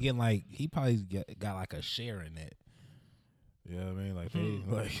 He probably got like a share in it. You know what I mean? Like they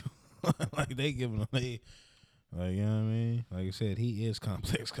like they giving him like you know what I mean? Like I said, he is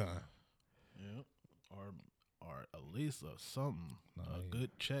Complex Con. Yep. Or at least something. A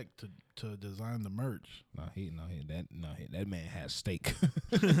good check to design the merch. That man has steak.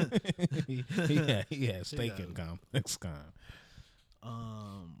 he has steak in Complex Con.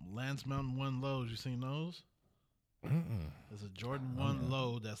 Lance Mountain 1 lows, you seen those? There's a Jordan 1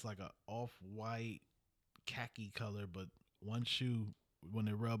 low that's like a off-white khaki color, but one shoe, when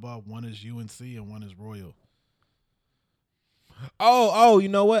they rub off, one is UNC and one is Royal. Oh, you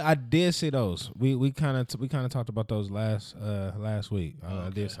know what? I did see those. We kind of talked about those last week.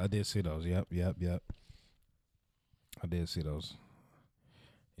 Okay. I did see those. Yep. I did see those.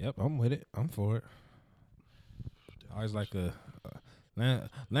 Yep, I'm with it. I'm for it. I always like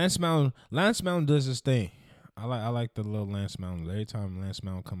Lance Mountain does his thing. I like the little Lance Mountain. Every time Lance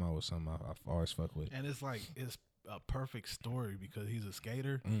Mountain come out with something, I always fuck with. And it's like it's a perfect story because he's a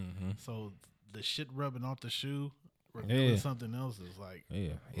skater. Mm-hmm. So the shit rubbing off the shoe, revealing something else is like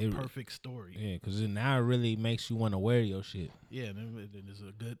a perfect story. Yeah, because now it really makes you want to wear your shit. Yeah, and it's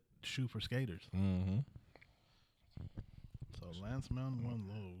a good shoe for skaters. Mm-hmm. So Lance Mountain 1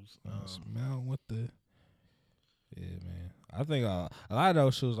 lows. Lance Mountain with the. Yeah, man. I think a lot of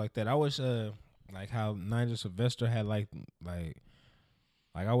those shoes like that. I wish, like how Nigel Sylvester had like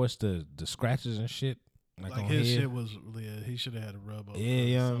I wish the scratches and shit like on his head. shit was he should have had a rub up. Yeah,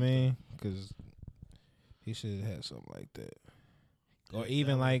 you know what I mean? Because he should have had something like that. Or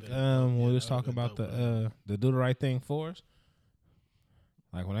even like when we was talking about the Do the Right Thing fours.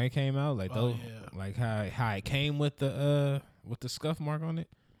 Like when they came out, like those, like how it came with the scuff mark on it.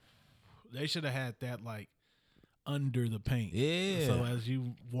 They should have had that like under the paint. Yeah. So as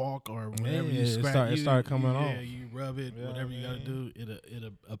you walk or whenever you scratch, it start coming off. Yeah, you rub it. Yeah, whatever you gotta do,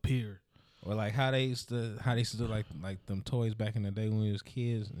 it'll appear. Or like how they used to do like them toys back in the day when we was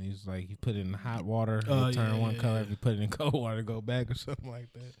kids, and he's like you put it in hot water, turn one color. If you put it in cold water, go back or something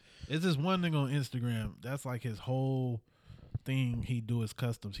like that. It's this one thing on Instagram. That's like his whole thing. He do his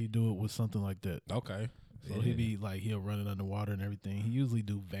customs. He do it with something like that. Okay. So he be like he'll run it underwater and everything. He usually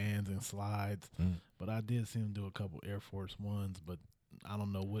do Vans and slides, but I did see him do a couple Air Force Ones. But I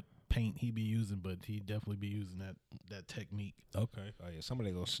don't know what paint he be using, but he definitely be using that technique. Okay. Oh yeah,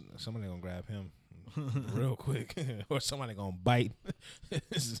 somebody gonna grab him real quick, or somebody gonna bite.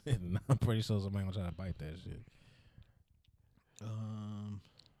 I'm pretty sure somebody gonna try to bite that shit.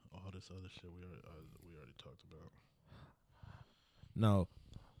 All this other shit we already talked about. No,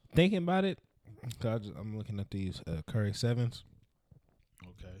 thinking about it, cause I'm looking at these Curry 7s.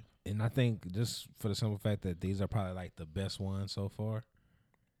 Okay. And I think just for the simple fact that these are probably like the best ones so far.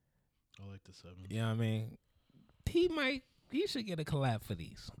 I like the 7s. You know what I mean? He should get a collab for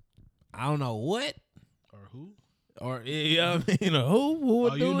these. I don't know what. Or who? Or yeah, I mean, who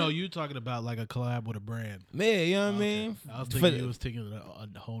would Oh, do you know, it? you talking about like a collab with a brand. Yeah, you know what I mean. I was thinking you was thinking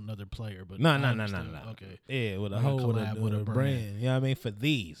a whole nother player, but No. I understand. Okay, Yeah, with a Like a whole collab with a brand. You know what I mean? For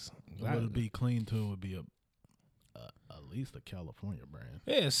these, what would be clean to it would be at least a California brand.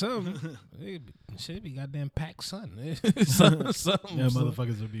 yeah, something. Should be goddamn packed sun. Something. Yeah,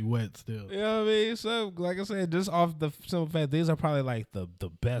 motherfuckers would be wet still. You know what I mean? So, like I said, just off the simple fact, these are probably like the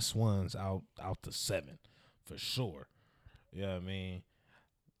best ones out the 7 for sure. You know what I mean?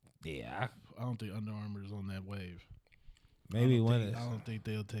 Yeah, I don't think Under Armour is on that wave. maybe I don't think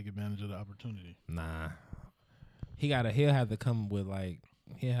they'll take advantage of the opportunity. Nah, he'll have to come with like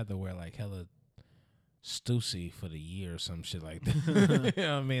he'll have to wear like hella Stussy for the year or some shit like that. You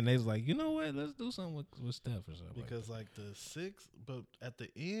know what I mean? They was like, you know what? Let's do something with Steph or something. Because like the 6, but at the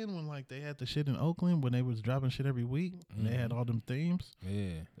end when like they had the shit in Oakland when they was dropping shit every week and they had all them themes,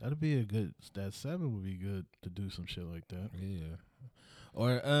 yeah, that'd be a good. That 7 would be good to do some shit like that. yeah.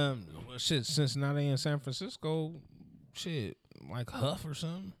 Or shit. Since now they in San Francisco, shit like Huff or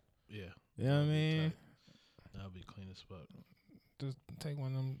something. Yeah, You know what I mean? that'd be clean as fuck. Just take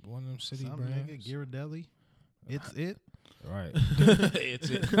one of them city Some brands. nigga Ghirardelli, it's it. Right. It's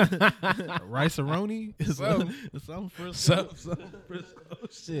it. Rice-A-Roni, some Frisco. Some Frisco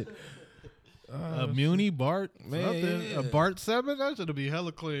shit. Muni, Bart, Man, something. yeah. A Bart 7, that should be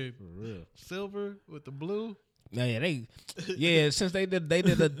hella clean. For real. Silver with the blue. Yeah, since they did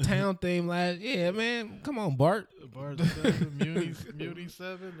a town theme last, man, come on, Bart. Bart 7, Muni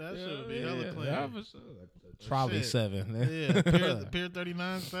 7, that should be hella clean. Yeah, for sure. Probably Shit. 7. Yeah, Pier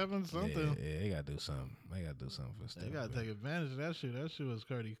 39 7, something. Yeah, they gotta do something. They gotta do something for stuff. They gotta take advantage of that shit. That shit was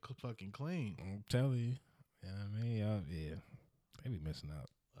pretty fucking clean. I'm telling you. You know what I mean? Y'all, yeah. They be missing out.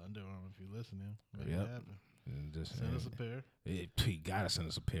 Under Armour, if you listening, make it Yep. happen. And just Send us a pair. He gotta send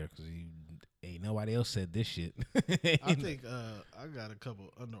us a pair because ain't nobody else said this shit. I think I got a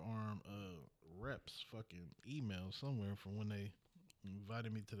couple Underarm reps fucking emails somewhere from when they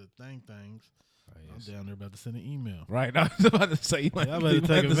invited me to the things. I'm down there about to send an email. Right. I was about to say, Y'all better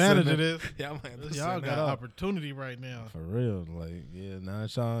take advantage of this. Y'all Y'all got opportunity right now. For real. Like, yeah, now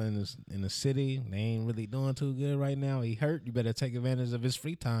that y'all in the city, they ain't really doing too good right now. He hurt. You better take advantage of his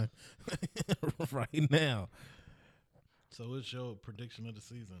free time right now. So what's your prediction of the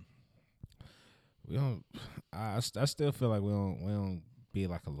season? We don't. I still feel like we don't be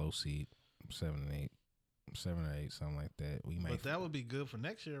like a low seed, 7 or 8, something like that. We might. But that would be good for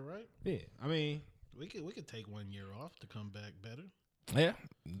next year, right? Yeah, I mean, we could take 1 year off to come back better. yeah,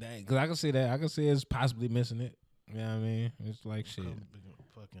 because I can see that. I can see it's possibly missing it. You know what I mean? It's like shit.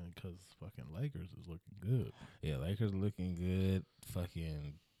 Because fucking Lakers is looking good. Yeah, Lakers looking good.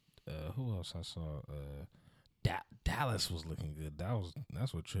 Fucking who else I saw? Dallas was looking good.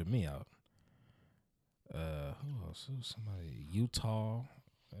 That's what tripped me out. Who else? Somebody Utah.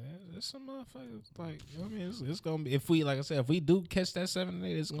 There's some motherfuckers like, you know what I mean, it's gonna be, if we do catch that 7 and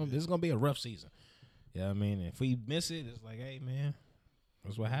 8, it's gonna be a rough season. Yeah, I mean, if we miss it, it's like, hey man,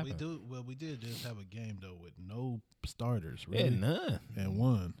 that's what happened. We did just have a game though with no starters, really. Yeah, none, and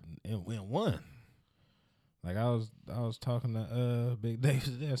won. Like I was talking to Big Dave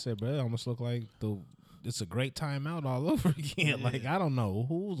today. I said, bro, it almost look like it's a great timeout all over again. Yeah. Like I don't know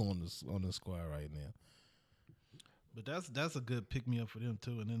who's on the squad right now. But that's a good pick me up for them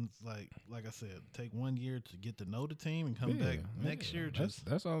too. And then it's like I said, take 1 year to get to know the team and come back next year.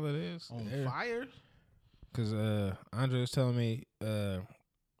 That's all it is. On fire. Because Andre was telling me that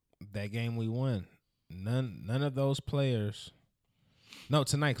game we won, none of those players. No,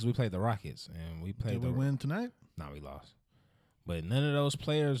 tonight because we played the Rockets and we played. Did we win tonight? No, we lost. But none of those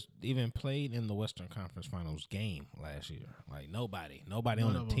players even played in the Western Conference Finals game last year. Like nobody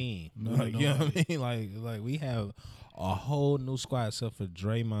on the team. Like, you know what I mean? Like we have a whole new squad except for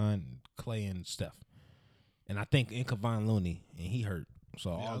Draymond, Clay, and Steph. And I think Kevon Looney, and he hurt.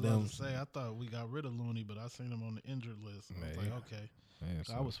 So all them. I thought we got rid of Looney, but I seen him on the injured list. And I was like, okay. Yeah,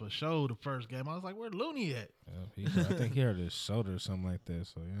 so I was for sure the first game. I was like, where Looney at? Yeah, I think he hurt his shoulder or something like that.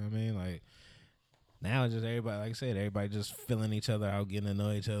 So you know what I mean? Like now it's just everybody, like I said, everybody just feeling each other out, getting to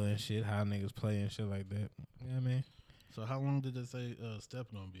know each other and shit, how niggas play and shit like that. You know what I mean? So how long did they say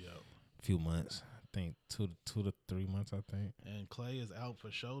Steph gonna be out? A few months. I think 2 to 3 months, I think. And Clay is out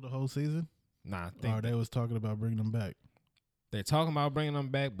for sure the whole season? Nah, I think or they was talking about bringing him back. They're talking about bringing him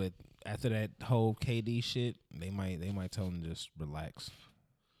back, but after that whole KD shit, they might tell him to just relax.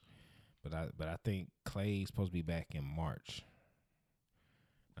 But I think Clay's supposed to be back in March.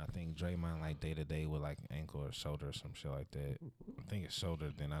 I think Draymond like day to day with like ankle or shoulder or some shit like that. I think it's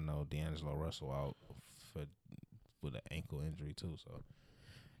shoulder. Then I know D'Angelo Russell out with an ankle injury too. So,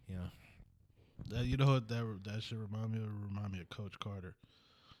 yeah. You know what that should remind me of? Remind me of Coach Carter.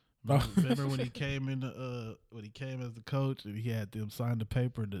 Remember when he came in when he came as the coach and he had them sign the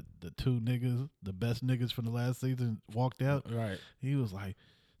paper, the two niggas, the best niggas from the last season walked out. Right. He was like,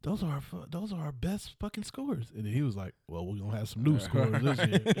 those are our best fucking scores. And then he was like, well, we're going to have some new scores this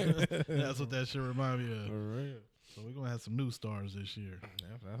year. That's what that shit remind me of. For real. So we're going to have some new stars this year.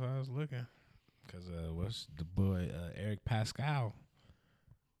 Yeah, that's what I was looking. Because what's the boy, Eric Pascal?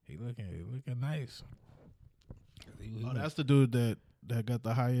 He looking nice. That's the dude that got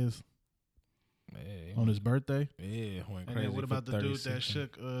the highest on his birthday? Yeah, went And crazy. then what about the dude that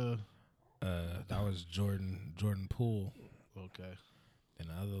shook? That was Jordan Poole. Okay. And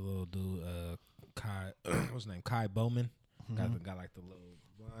the other little dude, Kai, what's his name? Kai Bowman. Got like the little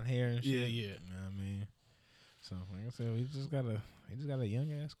blonde hair and shit. Yeah. You know what I mean? So like I said, he just got a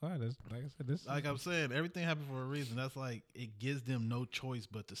young ass squad. That's, like I said, this. Like I'm saying, everything happened for a reason. That's like it gives them no choice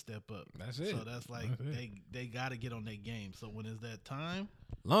but to step up. That's it. So that's like they got to get on their game. So when is that time?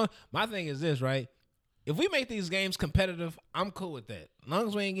 My thing is this, right? If we make these games competitive, I'm cool with that. As long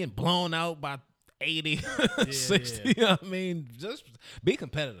as we ain't getting blown out by 80, 60, you know what I mean? Just be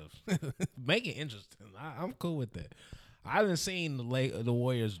competitive. Make it interesting. I'm cool with that. I haven't seen the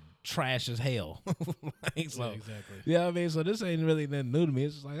Warriors trash as hell. Like, so, yeah, exactly. You know what I mean? So this ain't really nothing new to me.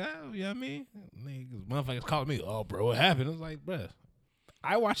 It's just like, oh, you know what I mean? Niggas, motherfuckers calling me, oh, bro, what happened? It's like, bruh,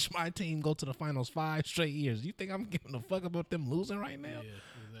 I watched my team go to the finals 5 straight years. You think I'm giving a fuck about them losing right now?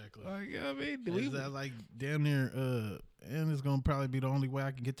 Yeah, exactly. Like, you know what I mean? Is that like damn near and it's gonna probably be the only way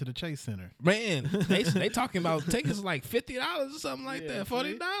I can get to the Chase Center. Man, they talking about tickets like $50 or something like that,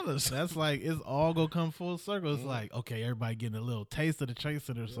 $40. That's like it's all gonna come full circle. It's like, okay, everybody getting a little taste of the Chase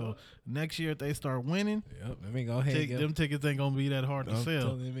Center. So next year if they start winning, let me go ahead. Them tickets ain't gonna be that hard to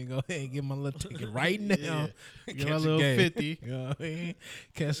sell. Let me go ahead and get my little ticket right now. Get my little 50. You know what I mean?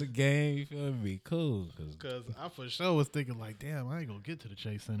 Catch a game. You feel me? Cool. Cause I for sure was thinking like, damn, I ain't gonna get to the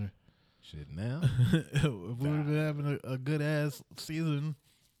Chase Center. Shit now. If we would have been having a good ass season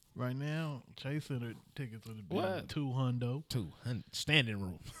right now, Chase Center tickets would have been What? $200 standing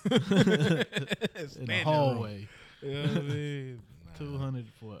room in the hallway. You know what I mean? $200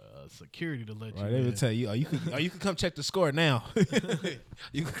 for security to let you. They would tell you, you could come check the score now.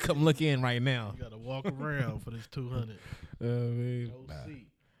 You could come look in right now. You gotta walk around for this $200.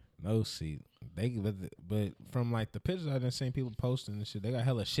 No seat. But from like the pictures I've been seeing people posting and shit, they got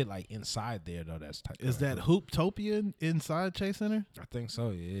hella shit like inside there though. That's Is that Hooptopia inside Chase Center? I think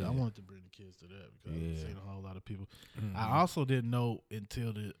so. Yeah. I wanted to bring the kids to that because I've seen a whole lot of people. Mm-hmm. I also didn't know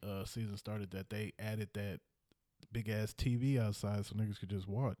until the season started that they added that big ass TV outside so niggas could just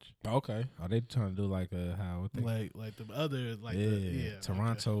watch. Okay. Are they trying to do like what they like the other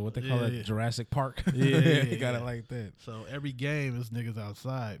Toronto, what they call it, Jurassic Park. Yeah, got it like that. So every game is niggas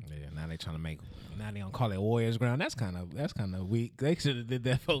outside. Yeah, now they trying to now they gonna call it Warriors ground. That's kind of weak. They should have did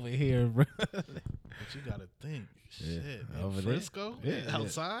that over here, bro. But you gotta think, shit, over Frisco, there?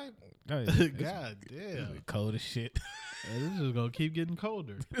 outside. God damn, it's cold as shit. And this is gonna keep getting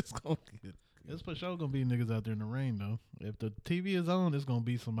colder. It's gonna get. It's for sure gonna be niggas out there in the rain though. If the TV is on, it's gonna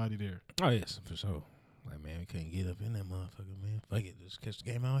be somebody there. Oh yes, for sure. Like man, we can't get up in that motherfucker, man. Fuck it, just catch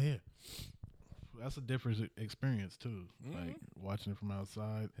the game out here. That's a different experience too. Like watching it from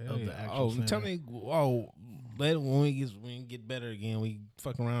outside Hell of yeah. the actual center. Tell me, later when we get better again, we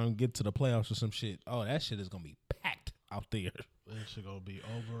fuck around and get to the playoffs or some shit. Oh, that shit is gonna be packed out there. That shit gonna be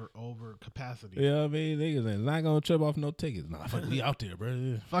over capacity. Yeah, you know what I mean, niggas ain't not gonna trip off no tickets. Nah, fuck, we out there,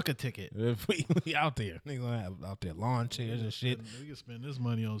 bro. Fuck a ticket. We out there. Niggas gonna have out there lawn chairs and shit. We can spend this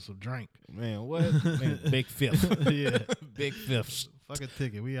money on some drink. Man, what? Man, big fifth. Yeah, big fifths. Fuck a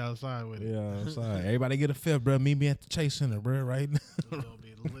ticket. We outside with it. Yeah, I'm sorry. Everybody get a fifth, bro. Meet me at the Chase Center, bro. Right now. It's gonna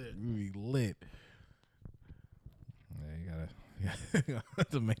be lit. We be lit. Yeah, you gotta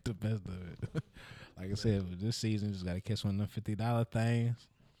to make the best of it. Like I said, this season just gotta catch one of them $50 things.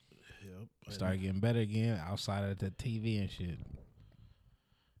 Yep. Start getting better again outside of the TV and shit.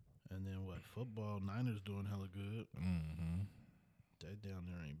 And then what? Football, Niners doing hella good. Mm-hmm. That down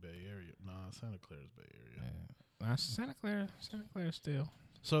there ain't Bay Area. Nah, Santa Clara's Bay Area. Yeah. Santa Clara still.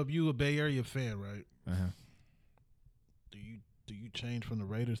 So if you a Bay Area fan, right? Uh-huh. Do you change from the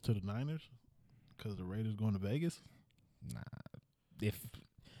Raiders to the Niners? Because the Raiders going to Vegas? Nah.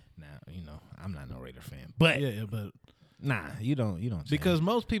 You know, I'm not no Raider fan. But but nah, you don't change. Because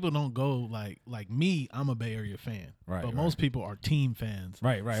most people don't go like me, I'm a Bay Area fan. Right. But most people are team fans.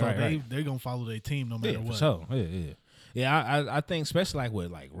 Right. So they're gonna follow their team no matter what. So yeah. I think especially like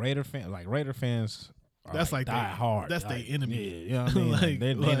with like Raider fans are that's like die hard. That's like, their enemy. Yeah, you know what I mean?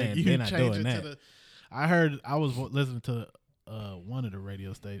 they're not doing that. I was listening to one of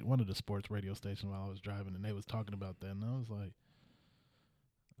the sports radio stations while I was driving, and they was talking about that, and I was like,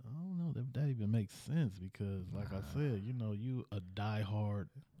 I don't know if that even makes sense because, like I said, you a diehard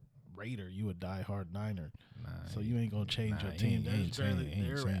Raider, you a diehard Niner, so you ain't gonna change your team.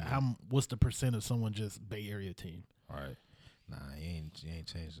 What's the percent of someone just Bay Area team? All right, you ain't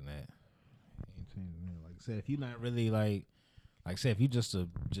changing that. Like I said, if you're not really like I said, if you just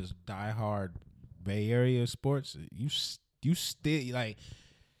diehard Bay Area sports, you still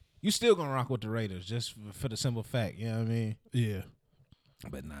gonna rock with the Raiders just for the simple fact, you know what I mean? Yeah.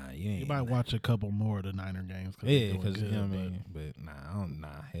 But you ain't. You might watch a couple more of the Niner games. Because you know what I mean. But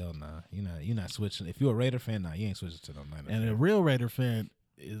hell nah. You're not switching. If you're a Raider fan, you ain't switching to the Niner. And a real Raider fan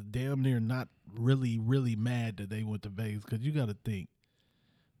is damn near not really, really mad that they went to Vegas because you got to think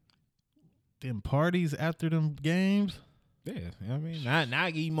them parties after them games. Yeah, you know what I mean. Now I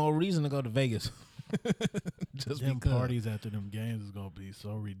give you more reason to go to Vegas. Just them because. parties after them games is gonna be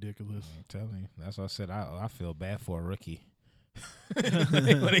so ridiculous. I'm telling you, that's why I said I feel bad for a rookie. When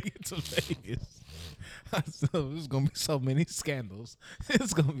they get to Vegas, there's gonna be so many scandals.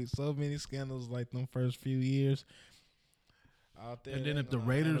 It's gonna be so many scandals like them first few years out there. And then if the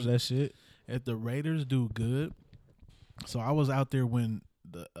Raiders do good, so I was out there when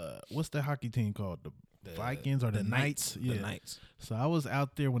the what's the hockey team called, the Vikings or the Knights? The Knights. So I was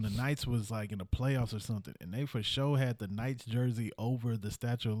out there when the Knights was like in the playoffs or something, and they for sure had the Knights jersey over the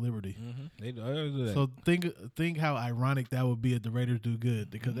Statue of Liberty. Mm-hmm. They do that. So think how ironic that would be if the Raiders do good,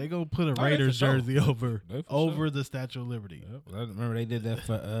 because they gonna put a Raiders jersey over the Statue of Liberty. Yep. I remember they did that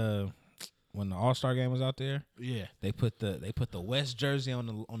for when the All-Star game was out there. Yeah, they put the West jersey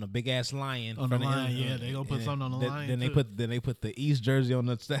on the big ass lion. On the lion, yeah, they gonna put something on the lion. Then they put the East jersey on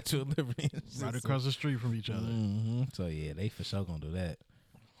the Statue of Liberty, right across the street from each other. Mm-hmm. So yeah, they for sure gonna do that.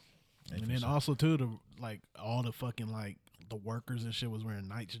 And then also too, all the fucking the workers and shit was wearing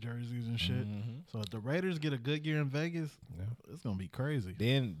Knights jerseys and shit. Mm-hmm. So if the Raiders get a good year in Vegas, it's gonna be crazy.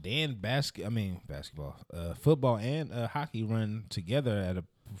 Then basketball, football and hockey run together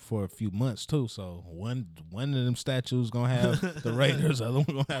for a few months too. So one of them statues gonna have the Raiders, the other one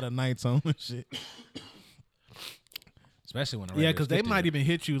gonna have the Knights on and shit. Especially when the Raiders because they might even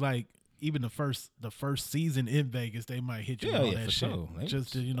hit you even the first season in Vegas, they might hit you with all that shit. Sure.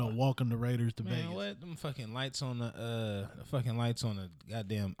 Just to welcome the Raiders to Vegas. What them fucking lights on the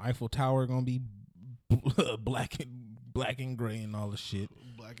goddamn Eiffel Tower gonna be black and gray and all the shit.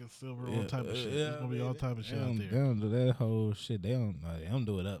 Black and silver, all type of shit. There's gonna be all type of shit out there. They don't do that whole shit. They don't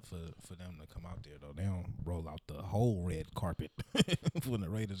do it up for them to come out there though. They don't roll out the whole red carpet when the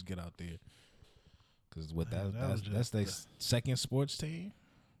Raiders get out there. Because that's their second sports team.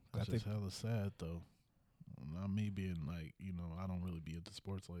 That's just hella sad though. Not me being I don't really be into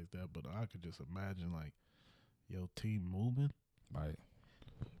sports like that, but I could just imagine your team moving. Right.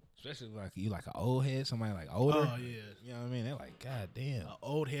 Especially you like an old head, somebody older. Oh yeah. You know what I mean? They're like, God damn. An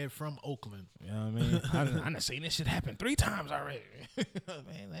old head from Oakland. You know what I mean? I done seen this shit happen 3 times already.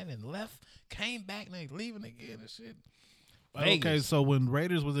 Man, they done left, came back, and they leaving again and shit. Okay, so when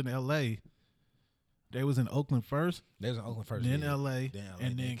Raiders was in LA, they was in Oakland first. They was in Oakland first. Then LA,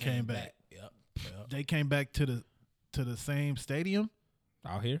 and then came back. Yep. They came back to the same stadium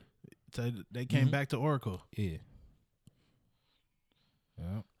out here. So they came back to Oracle. Yeah.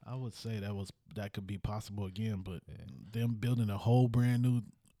 Yep. I would say that could be possible again, but them building a whole brand new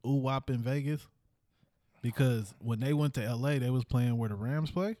UWAP in Vegas, because when they went to LA, they was playing where the Rams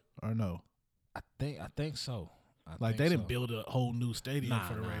play, or no? I think so. They didn't build a whole new stadium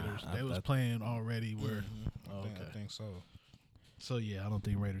for the Raiders. They was playing already where. I think so. So yeah, I don't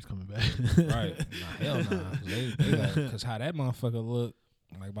think Raiders coming back. Right? Hell nah. Because how that motherfucker look,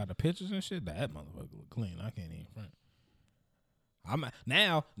 by the pictures and shit, that motherfucker look clean. I can't even front. I'm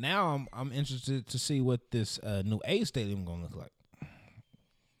interested to see what this new A's stadium gonna look like.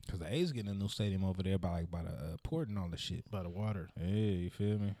 Cause the A's getting a new stadium over there by the port and all the shit. By the water. Hey, you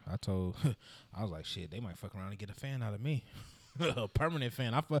feel me? I was like, shit, they might fuck around and get a fan out of me. A permanent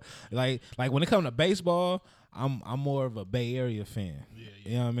fan. Like when it comes to baseball, I'm more of a Bay Area fan. Yeah.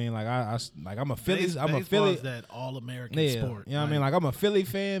 You know what I mean? I'm a Phillies. I'm a Philly. That all American sport. You know what I mean? I'm a Philly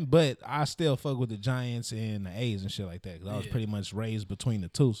fan, but I still fuck with the Giants and the A's and shit like that. Cause I was pretty much raised between the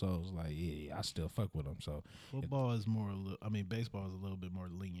two, so I was like, I still fuck with them. So football is more. Baseball is a little bit more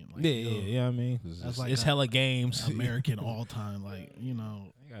lenient. You know what I mean? It's hella games. American all time. I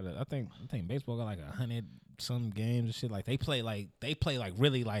think baseball got 100 some games and shit. Like they play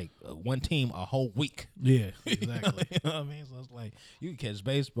really like one team a whole week. Yeah, exactly. You know what I mean? So it's like you can catch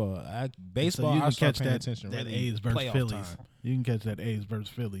baseball. So you can catch that attention. That really A's versus playoff Phillies. time. You can catch that A's versus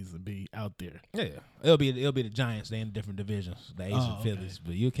Phillies and be out there. Yeah, it'll be the Giants. They in different divisions, the A's and okay. Phillies.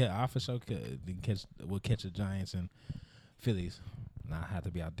 But you can I for sure we'll catch the Giants and Phillies. And I have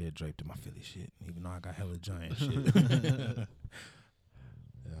to be out there draped in my Philly shit, even though I got hella Giant shit. You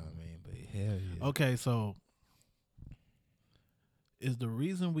know what I mean? But hell yeah. Okay, so is the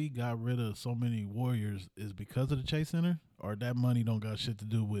reason we got rid of so many Warriors is because of the Chase Center, or that money don't got shit to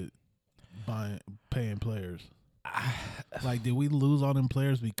do with paying players? Like, did we lose all them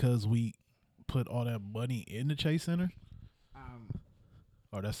players because we put all that money in the Chase Center?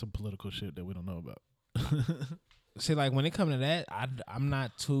 Or that's some political shit that we don't know about. See, like when it comes to that, I'm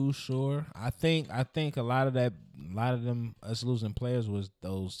not too sure. I think a lot of them us losing players was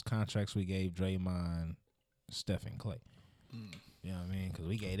those contracts we gave Draymond, Steph, and Clay. You know what I mean? Because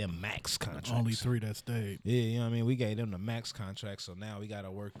we gave them max contracts. Only 3 that stayed. Yeah, you know what I mean? We gave them the max contract, so now we got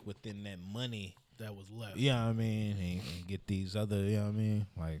to work within that money That was left. You know what I mean? And get these other, you know what I mean?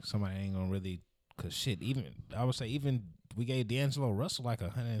 Like somebody ain't gonna really, cause shit. I would say we gave D'Angelo Russell like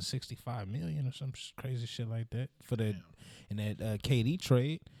 $165 million or some crazy shit like that for that in that KD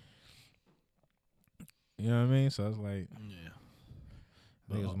trade. You know what I mean? So it's like, yeah.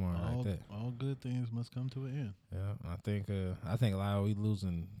 I think it's more like that. All good things must come to an end. Yeah, I think a lot of we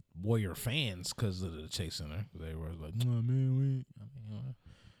losing Warrior fans because of the Chase Center. They were like, "No man,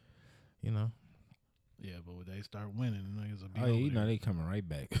 you know." Yeah, but when they start winning, the niggas will be. Oh, over yeah, you know there. they coming right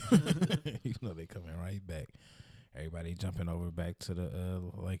back. You know they coming right back. Everybody jumping over back to the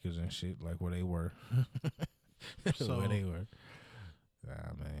Lakers and shit, like where they were. Where they were.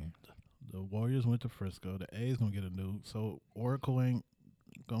 Nah, man. The Warriors went to Frisco. The A's gonna get a new. So Oracle ain't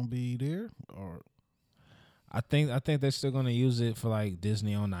gonna be there, or I think they're still gonna use it for like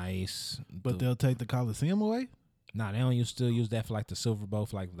Disney on Ice. but they'll take the Coliseum away. Nah, they don't still use that for like the Silver Bowl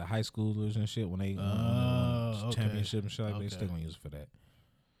for like the high schoolers and shit when they Okay. championship and shit. Like, Okay. They still gonna use it for that.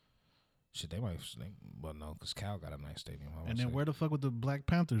 Shit, they might. Well, no, because Cal got a nice stadium. And then where the fuck would the Black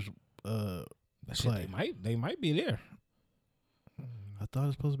Panthers Shit, play? they might be there. I thought it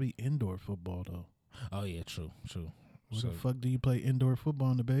was supposed to be indoor football though. Oh yeah, true. Where the fuck do you play indoor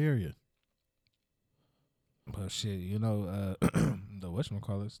football in the Bay Area? But shit, you know, the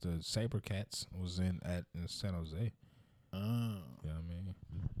whatchamacallits, the Sabercats was in San Jose. Oh. You know what I mean?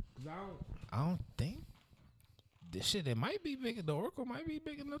 I don't think this shit. It might be big. The Oracle might be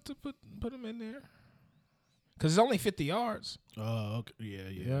big enough to put them in there. Cause it's only 50 yards. Oh, okay. Yeah.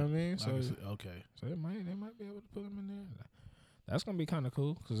 You know what I mean? So okay. So they might be able to put them in there. That's gonna be kind of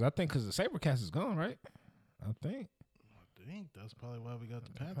cool. Cause the Sabercats is gone, right? I think That's probably why we got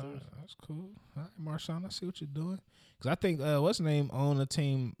the Panthers. That's cool. All right, Marshawn, I see what you're doing. Cause I think what's his name own a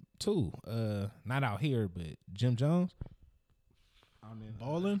team too. Not out here, but Jim Jones.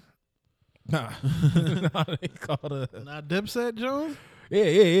 Ballin'? Nah, no, they called Not Dipset Jones? Yeah.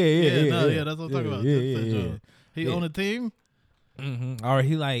 Yeah, that's what I'm talking about. Dipset Jones. He Yeah. own a team? Mm-hmm. Or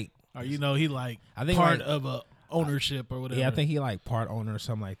he like, Or he like I think part like- of a ownership or whatever. yeah, I think he like part owner or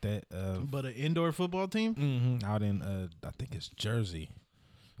something like that. But an indoor football team? Out in I think it's Jersey.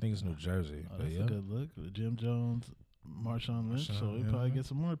 I think it's New Jersey. Oh, but that's yeah. a good look. Jim Jones, Marshawn Lynch. So we yeah. probably get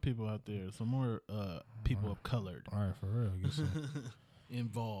some more people out there. Some more people of color All right, for real. Get some,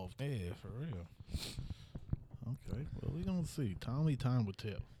 involved. yeah, for real. Okay. Well, we gonna see. Time will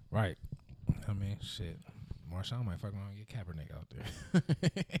tell. Right. I mean, shit. Marshawn might fucking want to get Kaepernick out there.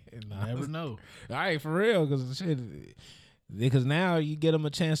 Nah, Never know. All right, for real, because now you get them a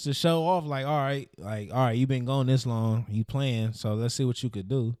chance to show off. Like, all right, you been going this long, you playing, so let's see what you could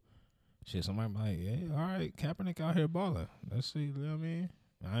do. Shit, somebody might, yeah, all right, Kaepernick out here balling. Let's see, you know what I mean?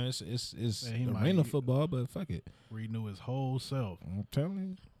 It's Yeah, he arena might- football, but fuck it. Renew his whole self. I'm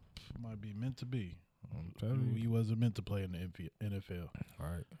telling Might be meant to be. you. He wasn't meant to play in the NFL. All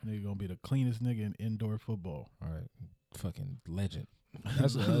right, Nigga gonna be the cleanest nigga in indoor football. all right, fucking legend.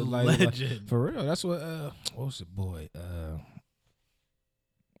 That's Legend. for real. That's what was it, boy?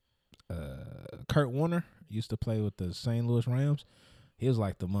 Kurt Warner used to play with the St. Louis Rams. He was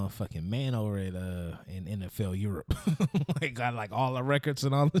like the motherfucking man over at in NFL Europe. Like got like all the records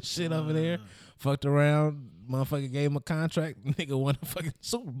and all the shit over there. Fucked around, motherfucker gave him a contract. Nigga won a fucking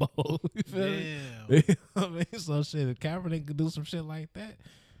Super Bowl. You feel me? Damn. You know what I mean? So shit, if Kaepernick could do some shit like that,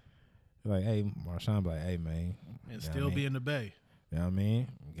 like, hey, Marshawn, be like, hey man, And still be in the Bay. you know what I mean?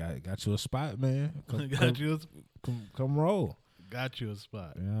 Got you a spot, man. Got you. Come roll. Got you a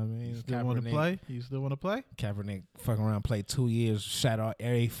spot. You know what I mean? You still want to play? You still want to play? Kaepernick fucking around, played 2 years, shot out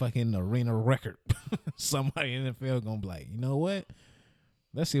every fucking arena record. Somebody in the NFL gonna be like, you know what?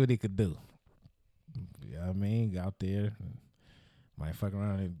 Let's see what he could do. You know what I mean? Out there, might fuck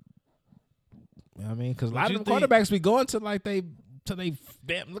around and, you know what I mean? Because a lot of them quarterbacks be going to like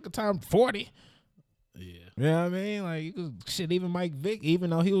damn, look at time 40. Yeah. You know what I mean? Like, you could, shit, even Mike Vick, even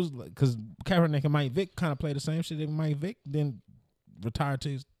though he was, because Kaepernick and Mike Vick kind of play the same shit. Even Mike Vick then retired to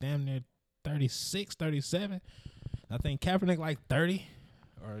his damn near 36, 37. I think Kaepernick like 30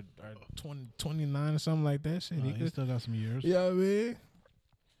 or 20, 29 or something like that. Shit, he still got some years. You know what I mean?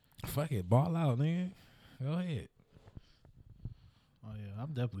 Fuck it, ball out, nigga. Go ahead. Oh, yeah, I'm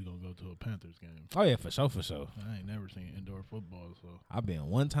definitely going to go to a Panthers game. Oh, yeah, for sure. I ain't never seen indoor football, so. I've been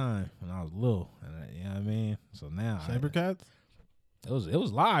one time when I was little, and you know what I mean? So now. Sabercats? It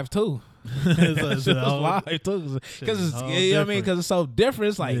was live, too. It was live, too. Because it's, you know what I mean? Because it's so different.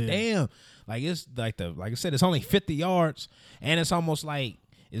 It's like, damn. Like, it's like I said, it's only 50 yards, and it's almost like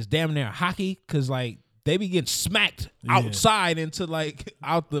it's damn near hockey, because, like, they be getting smacked outside into, like,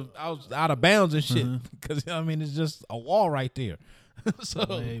 out of bounds and shit. Because, you know what I mean? It's just a wall right there. So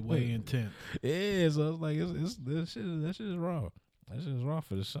way intense. Yeah, so it's like that shit is raw. That shit is raw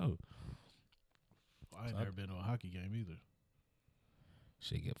for the show. I ain't never been to a hockey game either.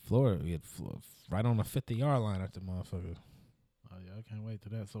 Shit get floored. Get right on the 50-yard line at the motherfucker. Oh yeah, I can't wait to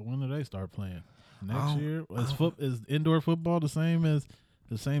that. So when do they start playing? Next year? Is indoor football the same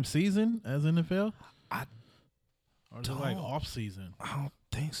season as NFL? Or is it like off season? I don't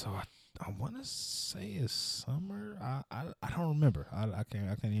think so. I want to say it's summer. I don't remember. I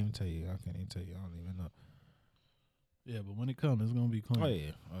can't even tell you. I don't even know. Yeah, but when it comes, it's gonna be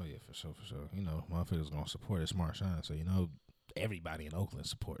clean. Oh yeah, for sure. You know, motherfuckers gonna support it smart shine. So you know, everybody in Oakland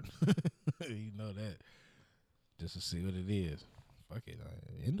supporting. You know that. Just to see what it is. Fuck it,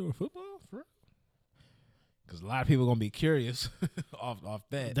 indoor football for real? Because a lot of people gonna be curious off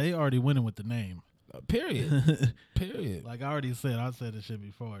that. They already winning with the name. Period. Like I said this shit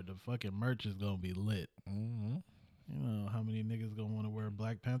before. The fucking merch is gonna be lit. Mm-hmm. You know how many niggas gonna want to wear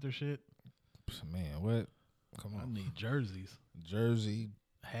Black Panther shit? Man, what? Come on. I need jerseys, jersey,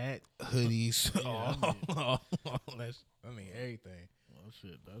 hat, hoodies, yeah, I mean everything.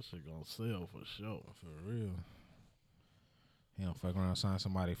 That shit gonna sell for sure. For real. You don't fuck around, sign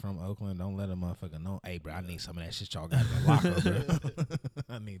somebody from Oakland. Don't let a motherfucker know. Hey, bro, I need some of that shit y'all got in the locker, bro.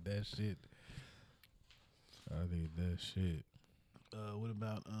 I need that shit. What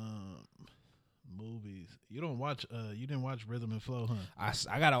about movies? You didn't watch Rhythm and Flow, huh?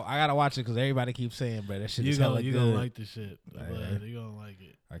 I gotta watch it because everybody keeps saying, bro, that shit is hella good. You gonna like the shit. You gonna like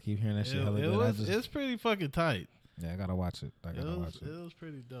it. I keep hearing that shit hella good. It's pretty fucking tight. Yeah, I gotta watch it. It was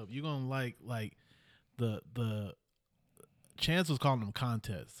pretty dope. You gonna like the Chance was calling them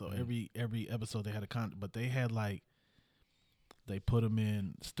contests. So every episode they had a contest, but they had like. They put them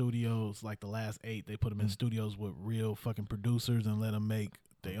in studios, like the last 8. They put them in studios with real fucking producers and let them make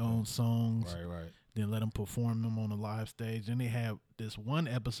their own songs. Right. Then let them perform them on a live stage. And they had this one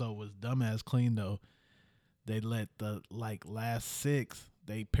episode was dumbass clean though. They let the last 6.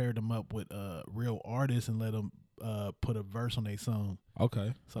 They paired them up with real artists and let them put a verse on their song.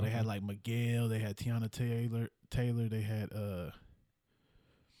 Okay. So they had like Miguel. They had Tiana Taylor. They had who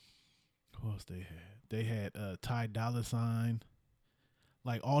else they had? They had Ty Dolla $ign.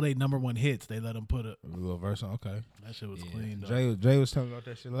 Like all they number 1 hits, they let them put a little verse on. Okay, that shit was clean. Though. Jay was telling me about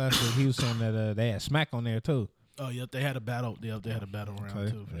that shit last week. He was saying that they had Smack on there too. Oh yep, they had a battle. Yep, they had a battle round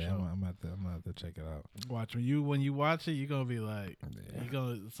too. For sure. I'm gonna have to check it out. Watch when you watch it, you're gonna be like,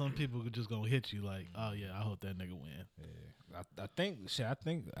 some people just gonna hit you like, oh yeah, I hope that nigga win. Yeah, I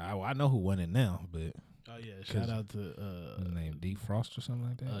think I know who won it now, but. Oh yeah! Shout out to his name D Frost or something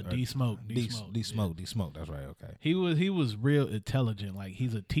like that. D Smoke. D Smoke. That's right. Okay. He was real intelligent. Like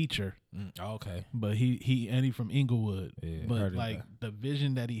he's a teacher. Okay. But he from Inglewood. Yeah. But like the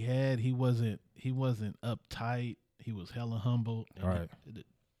vision that he had, he wasn't uptight. He was hella humble. Right.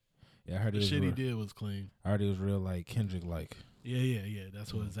 Yeah, I heard the shit he did was clean. I heard he was real like Kendrick like. Yeah.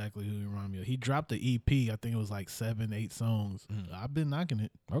 That's exactly who he reminded me of. He dropped the EP. I think it was like 7, 8 songs. I've been knocking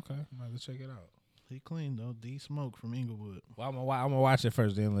it. Okay, I'm gonna check it out. He clean though. D Smoke from Inglewood. Well, I'm gonna watch it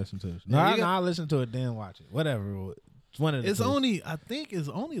first, then listen to it. No, I'll listen to it, then watch it. Whatever. It's one of the two. I think it's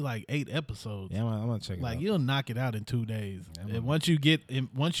only like 8 episodes. Yeah, I'm gonna check it out. Like you'll knock it out in 2 days. Yeah, and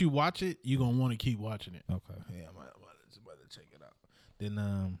once you watch it, you're gonna want to keep watching it. Okay. Yeah, I'm about to check it out.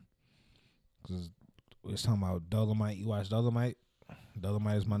 Then cause we was talking about Dolomite. You watch Dolomite?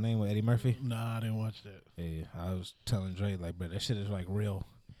 Dolomite Is My Name with Eddie Murphy. Nah, I didn't watch that. Yeah, I was telling Dre like, bro, that shit is like real.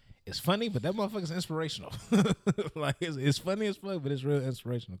 it's funny, but that motherfucker's inspirational. Like it's funny as fuck, but it's real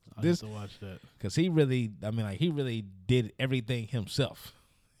inspirational. I used to watch that because he really did everything himself.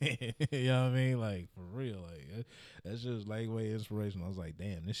 You know what I mean? Like for real, like that's just like way inspirational. I was like,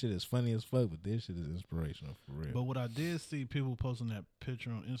 damn, this shit is funny as fuck, but this shit is inspirational for real. But what I did see people posting that picture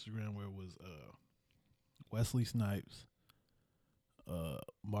on Instagram where it was Wesley Snipes,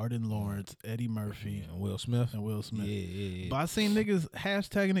 Martin Lawrence, Eddie Murphy, and Will Smith. Yeah. But I seen niggas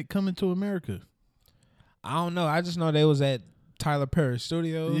hashtagging it coming to America. I don't know. I just know they was at Tyler Perry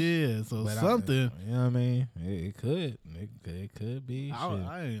Studios. Yeah, so but something. You know what I mean? It could be.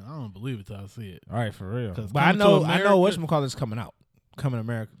 I don't believe it till I see it. All right, for real. 'Cause But I know whatchamacallit's coming out. Coming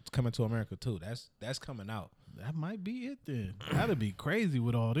to America too. That's coming out. That might be it then. That'd be crazy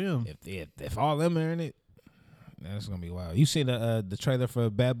with all them. If all them are in it, that's gonna be wild. You seen the trailer for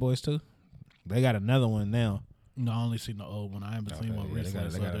Bad Boys 2? They got another one now. No, I only seen the old one. I haven't seen one recently.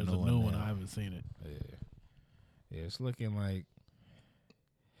 They got there's a new one. I haven't seen it. Yeah, it's looking like.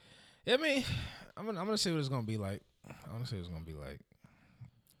 I mean, I'm gonna see what it's gonna be like. I want to see what it's gonna be like.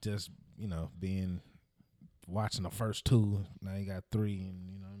 Just watching the first two. Now you got three,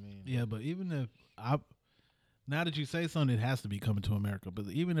 and you know what I mean. Yeah, but even if now that you say something, it has to be coming to America. But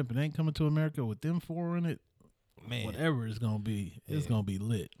even if it ain't coming to America with them four in it, man, whatever it's gonna be, it's gonna be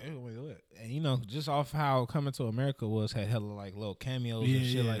lit. It's gonna be lit. And just off how Coming to America had hella like little cameos and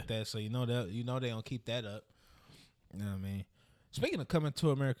shit like that. So they gonna keep that up. You know what I mean? Speaking of Coming to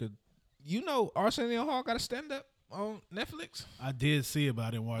America, Arsenio Hall got a stand up on Netflix. I did see it, but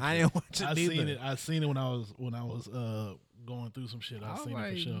I didn't watch it. I didn't watch it either. I seen it when I was going through some shit. I seen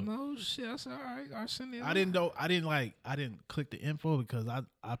it for sure. No shit. I said, all right, Arsenio. I didn't click the info because I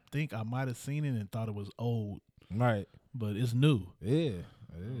think I might have seen it and thought it was old. Right. But it's new. Yeah.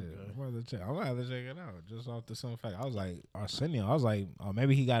 Okay. I'm gonna have to check it out just off the simple fact. I was like, Arsenio. I was like, oh,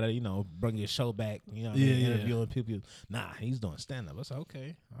 maybe he gotta, bring his show back. Interviewing people. Nah, he's doing stand up. I said,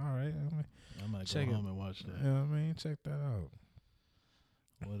 okay, all right. I might go home and watch that. You know what I mean? Check that out.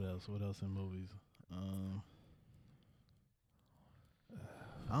 What else? What else in movies?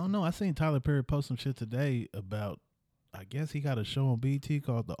 I don't know. I seen Tyler Perry post some shit today about. I guess he got a show on BT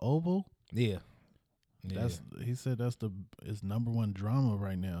called The Oval. Yeah. He said that's his number one drama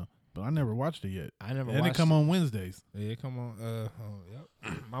right now, but I never watched it yet. And it come on Wednesdays. Yeah, it come on.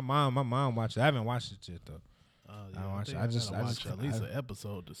 Yep. My mom watched it. I haven't watched it yet though. I just watch at least an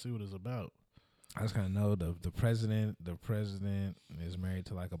episode to see what it's about. I just kind of know the president is married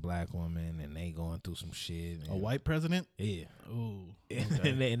to like a black woman, and they going through some shit. A white president? Yeah. Ooh.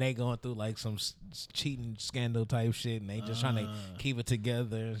 Okay. and they going through like some cheating scandal type shit, and they just trying to keep it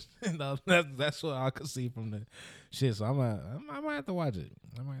together. That's what I could see from the shit. So I might have to watch it.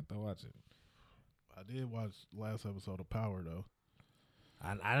 I did watch last episode of Power though.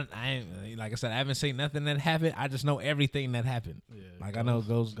 I ain't, like I said, I haven't seen nothing that happened. I just know everything that happened. Yeah, like I know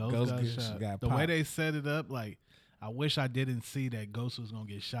Ghost got the way they set it up. Like I wish I didn't see that Ghost was gonna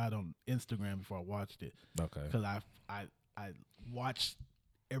get shot on Instagram before I watched it. Okay, because I watched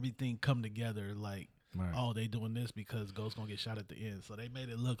everything come together. Like they doing this because Ghost gonna get shot at the end. So they made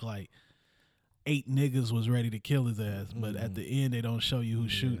it look like 8 niggas was ready to kill his ass, but at the end they don't show you who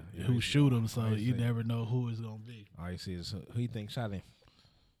shoot him. So you never know who it's gonna be. All you see is who you think shot him.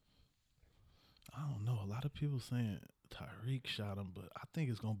 I don't know. A lot of people saying Tyreek shot him, but I think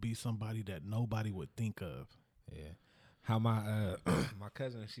it's gonna be somebody that nobody would think of. Yeah. How my my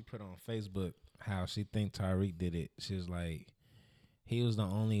cousin, she put on Facebook how she think Tyreek did it. She was like, he was the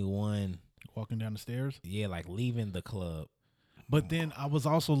only one walking down the stairs. Yeah, like leaving the club. But then I was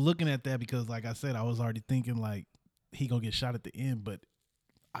also looking at that because, like I said, I was already thinking like he gonna get shot at the end. But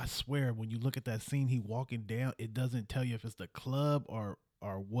I swear, when you look at that scene, he walking down, it doesn't tell you if it's the club or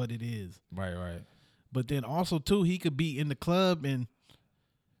what it is. Right. But then also too, he could be in the club and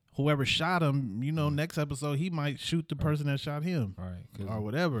whoever shot him, next episode he might shoot the person that shot him, right? Or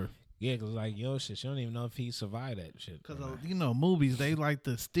whatever. Yeah, because like shit, you don't even know if he survived that shit. Because movies they like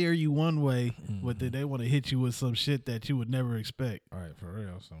to steer you one way, but then they want to hit you with some shit that you would never expect. All right, for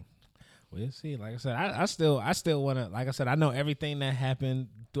real. So we'll see. Like I said, I still want to. Like I said, I know everything that happened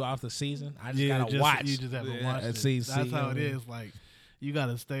throughout the season. I just gotta watch. You just have to watch it. See, that's how it is. Like you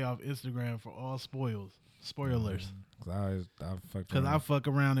gotta stay off Instagram for all spoilers. Because I fuck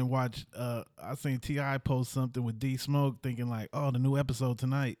around and watch. I seen T.I. post something with D Smoke, thinking like, "Oh, the new episode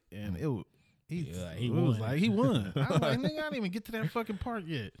tonight," and he was like, he won. I was like, nigga, I didn't even get to that fucking part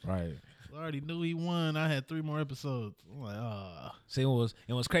yet. Right. I already knew he won. I had 3 more episodes. I'm like, ah. See,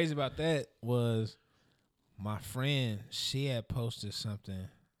 what's crazy about that was my friend. She had posted something,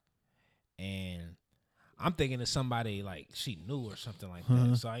 and I'm thinking it's somebody like she knew or something like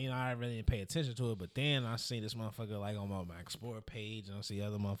that. So I really didn't pay attention to it. But then I see this motherfucker like on my Explore page, and I see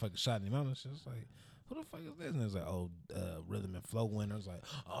other motherfuckers shouting him out. And it's like, who the fuck is this? And it's like, Rhythm and Flow winner. It's like,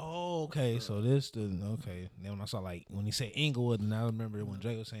 oh, okay, so this okay. Then when I saw like when he said Inglewood, and I remember when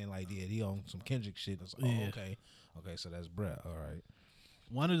Drake was saying like, yeah, he on some Kendrick shit. I was like, okay, so that's Brett. All right.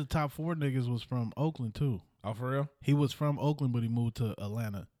 One of the top 4 niggas was from Oakland too. Oh, for real? He was from Oakland, but he moved to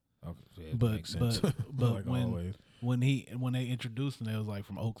Atlanta. Okay, yeah, but makes sense. but like when they introduced him, it was like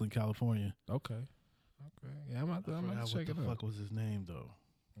from Oakland, California. Okay. Yeah, I'm about to check it out. What the fuck was his name though?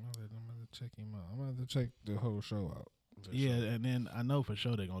 I'm gonna check him out. I'm gonna check the whole show out. Yeah, and then I know for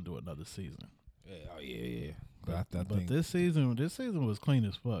sure they're gonna do another season. Yeah. But I But think this season was clean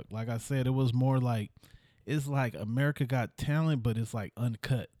as fuck. Like I said, it was more like it's like America Got Talent, but it's like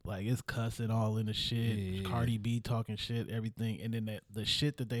uncut. Like it's cussing all in the shit. Yeah. Cardi B talking shit, everything, and then the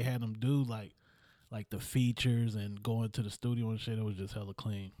shit that they had them do, like the features and going to the studio and shit, it was just hella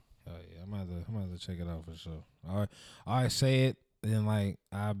clean. Oh yeah, I'm gonna have to check it out for sure. All right, say it. Then like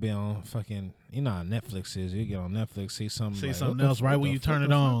I'll be on fucking, you know how Netflix is. You get on Netflix, see something else right when you turn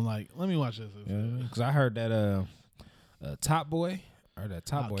it on. Like, let me watch this. Because I heard that Top Boy. I heard that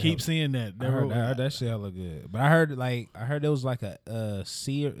Top Boy. Keep seeing that. I heard that shit hella good. But I heard there was like a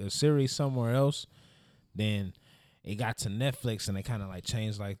series somewhere else. Then it got to Netflix and they kind of like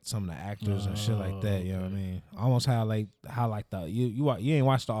changed like some of the actors and shit like that. You know what I mean? Almost how the you ain't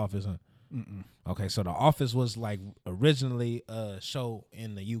watched The Office, huh? Mm-mm. Okay, so The Office was like originally a show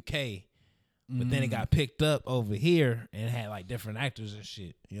in the UK, but then it got picked up over here and had like different actors and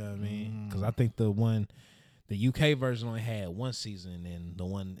shit. You know what I mean? Because I think the UK version only had 1 season, and the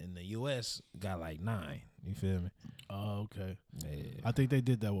one in the US got like 9. You feel me? Oh, okay. Yeah. I think they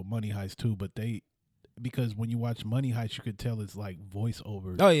did that with Money Heist too, but because when you watch Money Heist, you could tell it's like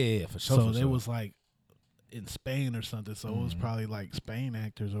voiceovers. Oh yeah, for sure. So it was like in Spain or something, so it was probably like Spain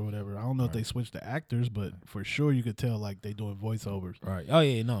actors or whatever. I don't know if they switched the actors, but for sure you could tell like they doing voiceovers. Right. Oh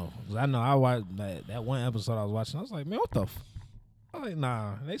yeah, no. 'Cause I know I watched that one episode I was watching. I was like, man, what the I was like,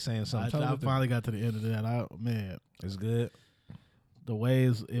 nah, they saying something. I finally got to the end of that. Man, it's good. The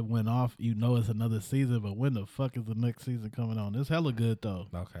ways it went off, it's another season, but when the fuck is the next season coming on? It's hella good though.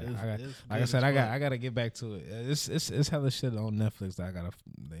 Okay, I gotta get back to it. It's hella shit on Netflix that I gotta,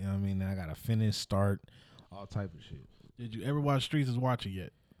 you know what I mean? I gotta finish, start, all type of shit. Did you ever watch Streets is Watching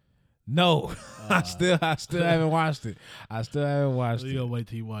yet? No, I still haven't watched it. I still haven't watched it. You gotta wait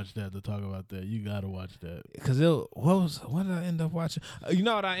till you watch that to talk about that. You gotta watch that. Cause what did I end up watching? You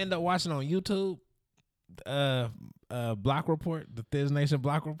know what I end up watching on YouTube? Block Report, the Thiz Nation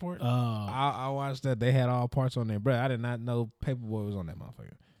Block Report. Oh, I watched that. They had all parts on there, bro. I did not know Paperboy was on that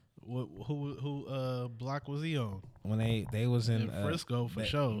motherfucker. Who block was he on? When they was in Frisco for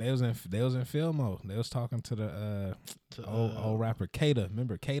sure. They was in Filmo. They was talking to the old rapper Kata.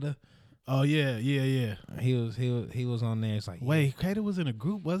 Remember Kata? Oh yeah. He was on there. It's like, wait, Kata was in a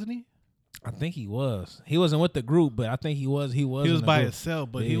group, wasn't he? I think he was. He wasn't with the group, but I think he was. He was by group.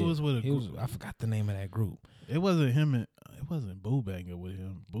 himself, but he was with a group. I forgot the name of that group. It wasn't him. It wasn't Boo Banger with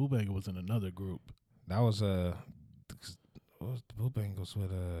him. Boo Banger was in another group. That was what was the Boo Bangers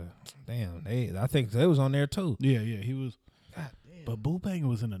with damn, I think they was on there too. Yeah, he was. God damn. But Boo Banger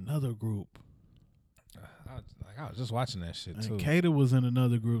was in another group. I was just watching that shit too. And Kata was in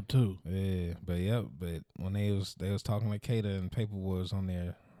another group too. Yeah, but when they was talking to Kata and Paperboy was on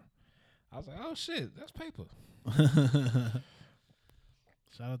there, I was like, oh shit, that's Paper.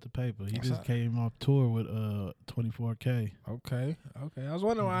 Shout out to Paper. He just came off tour with 24K. Okay. I was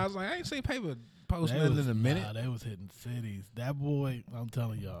wondering why. I was like, I ain't seen Paper post nothing in a minute. Nah, they was hitting cities. That boy, I'm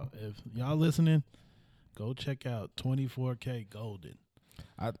telling y'all, if y'all listening, go check out 24K Golden.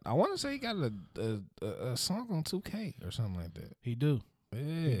 I want to say he got a song on 2K or something like that. He do.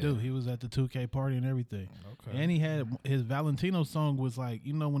 Yeah. He do. He was at the 2K party and everything. Okay. And he had his Valentino song was like,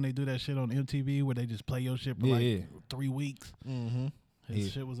 you know when they do that shit on MTV where they just play your shit for 3 weeks? Mm-hmm.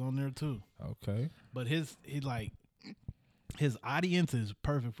 His shit was on there too. Okay. But his audience is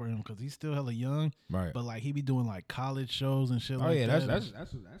perfect for him because he's still hella young. Right. But like he be doing like college shows and shit that.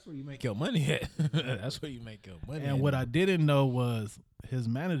 That's where you make your money at. That's where you make your money. And what I didn't know was his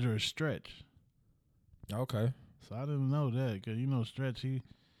manager is Stretch. Okay. So I didn't know that because Stretch, I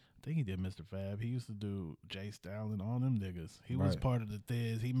think he did Mr. Fab. He used to do Jay Style and all them niggas. He was part of the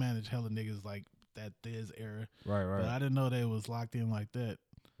Thiz. He managed hella niggas like that Thiz era. Right. But I didn't know they was locked in like that.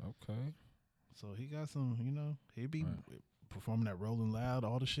 Okay. So he got some, he be performing at Rolling Loud,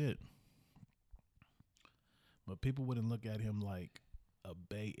 all the shit. But people wouldn't look at him like a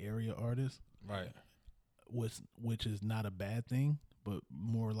Bay Area artist. Right. Which is not a bad thing, but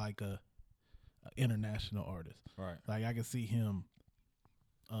more like a international artist. Right. Like I can see him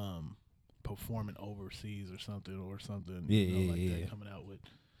performing overseas or something that, coming out with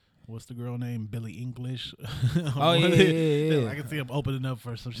what's the girl name? Billie English. Oh yeah. I can see him opening up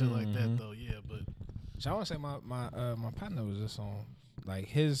for some shit like that though. Yeah, but So I want to say my partner was just on like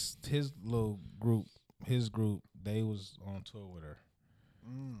his little group, they was on tour with her.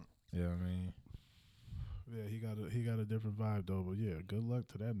 Yeah, I mean, yeah, he got a different vibe though. But yeah, good luck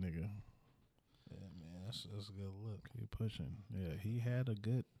to that nigga. yeah, man, that's a good look. Keep pushing. Yeah, he had a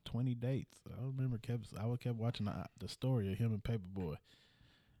good 20 dates. I remember I kept watching the story of him and Paperboy.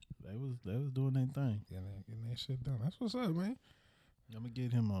 They was doing their thing. Getting that shit done. That's what's up, man. I'm gonna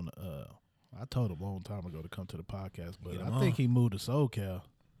get him on the. I told him a long time ago to come to the podcast, but Get him I think on. he moved to SoCal.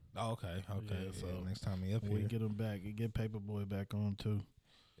 Oh, okay. Yeah, So so next time he up We here, get him back. We get Paperboy back on too.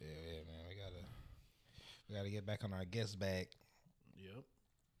 yeah, man, we gotta get back on our guest bag. Yep.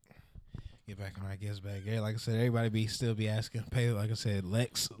 Get back on our guest bag. Yeah, like I said, everybody still be asking. Like I said,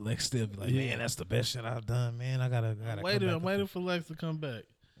 Lex still be like, man, that's the best shit I've done, man. I gotta. I'm waiting for Lex to come back.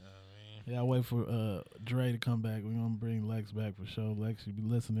 Yeah, I wait for Dre to come back. We're gonna bring Lex back for sure. Lex, you be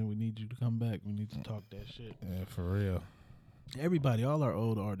listening. We need you to come back. We need to talk that shit. Yeah, for real. Everybody, all our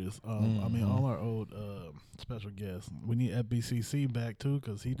old artists. I mean, all our old special guests. We need FBCC back too,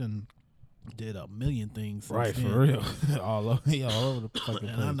 because he did a million things. Right, since for real. all over the fucking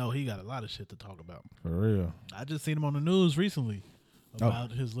And place. I know he got a lot of shit to talk about. For real. I just seen him on the news recently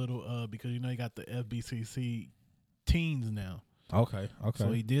about his little because he got the FBCC teens now. Okay.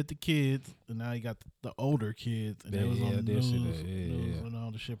 So he did the kids, and now he got the older kids, and Yeah, it was on the I did see news, that. Yeah. and all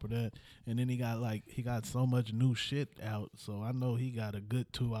the shit for that. And then he got so much new shit out, so I know he got a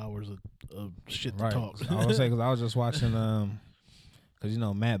good 2 hours of shit to talk. I was say because I was just watching because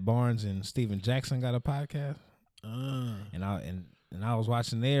Matt Barnes and Steven Jackson got a podcast, and I was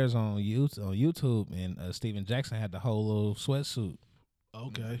watching theirs on YouTube, and Steven Jackson had the whole little sweatsuit.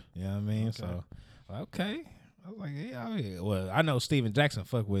 Okay. You know what I mean? Okay. So okay. I was like, yeah. Well, I know Steven Jackson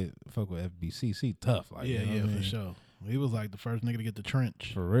fuck with FBCC tough. Like, Yeah, you know what I mean? for sure. He was like the first nigga to get the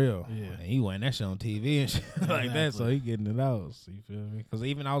trench. For real. Yeah. And he wearing that shit on TV and shit like that, so Exactly. he getting it out. So you feel me? Because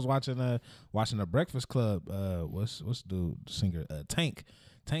even I was watching the Breakfast Club. What's the singer? Tank.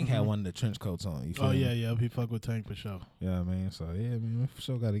 Tank had one of the trench coats on. You feel Oh me? yeah. He fuck with Tank for sure. You know what I mean? So yeah, man, we for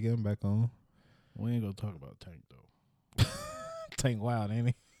sure got to get him back on. We ain't gonna talk about Tank though. Tank Wild, ain't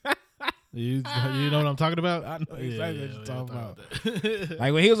he? You know what I'm talking about? I know exactly what you're talking about. that.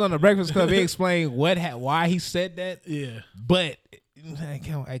 Like when he was on the Breakfast Club, he explained why he said that. Yeah. But hey,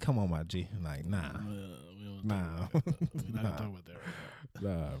 come on, my G. Like, nah. We don't Nah. talk about that. We're not gonna talk about that right now.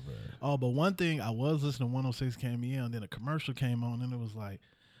 Nah, bro. Oh, but one thing, I was listening to 106 KME, and then a commercial came on, and it was like,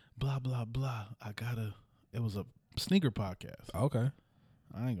 blah, blah, blah. It was a sneaker podcast. Okay.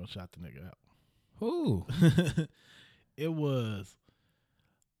 I ain't gonna shout the nigga out. Who? It was,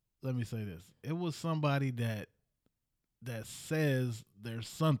 let me say this. It was somebody that says there's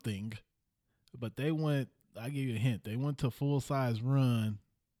something, but I'll give you a hint. They went to Full Size Run,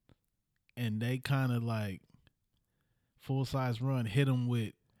 and they kind of like, Full Size Run hit him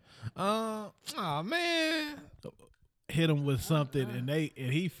with, Oh man. hit him with something, and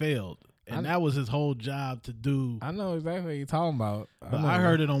he failed. And that was his whole job to do. I know exactly what you're talking about. But I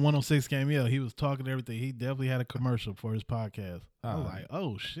heard it on 106 KML. He was talking everything. He definitely had a commercial for his podcast. I was like,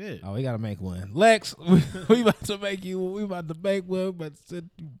 oh shit. Oh, we gotta make one. Lex, we about to make one, but sit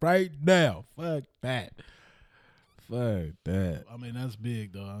right now. Fuck that. I mean, that's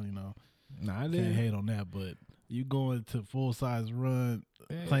big though. Nah, I Can't didn't. hate on that. But you going to Full Size Run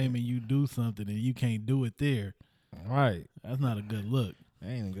claiming you do something and you can't do it there. Right. That's not a good look. That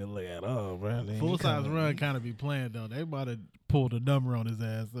ain't a good look at all, bro. Full Size Run kind of be playing though. They about to pull the number on his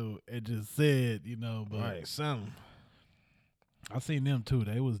ass though. It just said, but Right, something. I seen them too.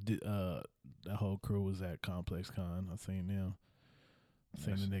 They was that whole crew was at Complex Con. I seen them.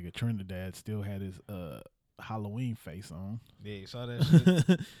 Seen the nigga Trinidad still had his Halloween face on. Yeah, you saw that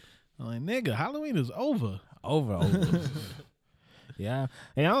shit? I'm like, nigga, Halloween is over. Over. Yeah.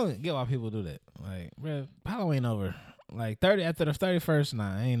 And I don't get why people do that. Like, bro, Halloween over. Like after the 31st,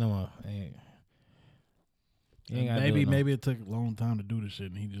 nah, ain't no more. Maybe it took a long time to do the shit,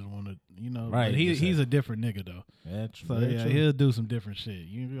 and he just wanted, Right. But he's a different nigga though. Yeah, So yeah, he'll do some different shit.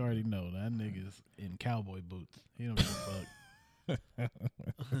 You already know that nigga's in cowboy boots. He don't give a fuck.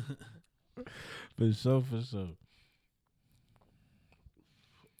 For sure.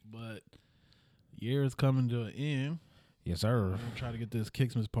 But year is coming to an end. Yes, sir. I'm gonna try to get this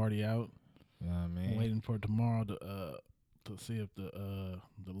Kicksmas party out. Yeah, man. I'm waiting for tomorrow to see if the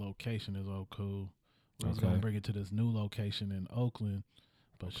location is all cool. We're just gonna bring it to this new location in Oakland.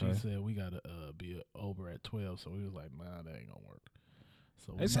 But she said we gotta be over at 12, so we was like, nah, that ain't gonna work.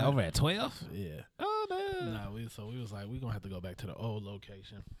 So It's over at 12. Yeah. Oh no. Nah, we was like, we gonna have to go back to the old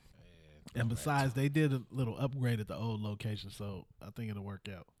location. And besides, they did a little upgrade at the old location, so I think it'll work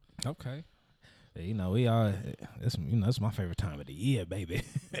out. Okay. You know, we are. It's my favorite time of the year, baby.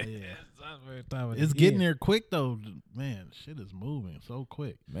 Yeah, It's my favorite time of the it's year. getting there quick though. Man, shit is moving so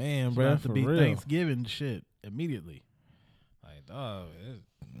quick. Man, It's bro, about for to be real. Thanksgiving shit immediately. Like, dog,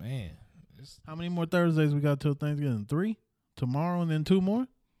 man. How many more Thursdays we got till Thanksgiving? 3 tomorrow and then 2 more.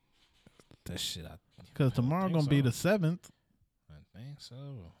 That shit. Because tomorrow think gonna be so. the 7th. I think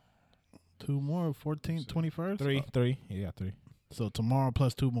so. 2 more, 14th, 21st. 3. You got 3. So tomorrow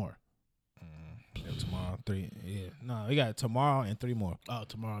plus 2 more. Yeah, tomorrow 3. Yeah. No, we got tomorrow and 3 more. Oh,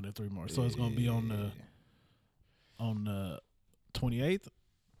 tomorrow then 3 more. So it's gonna be on the 28th.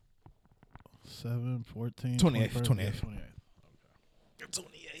 7, 14, 28th. 21st, 28th. yeah, 28th.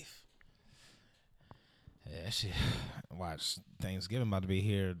 28th. Yeah, shit. Watch, Thanksgiving about to be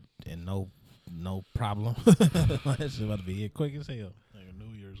here and no problem. That shit about to be here quick as hell. Nigga,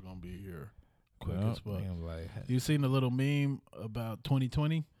 New Year's gonna be here quick Well, as fuck. I'm like, You seen the little meme about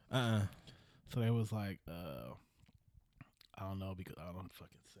 2020? uh-uh. So they was like, I don't know because I don't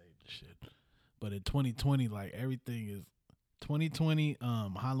fucking save the shit. But in 2020, like everything is 2020.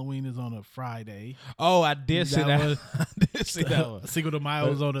 Halloween is on a Friday. Oh, I did see that. was- I did see that one. Cinco de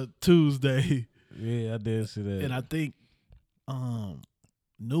Mayo is on a Tuesday, Yeah, I did see that. and I think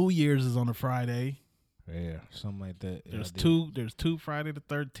New Year's is on a Friday. Yeah, something like that. Yeah, There's I did. two. There's 2 Friday the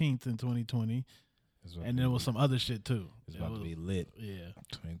 13th in 2020, It's about and to there be- was some other shit too. It's about to be lit. Yeah,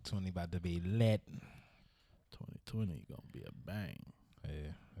 2020 about to be lit. 2020 gonna be a bang.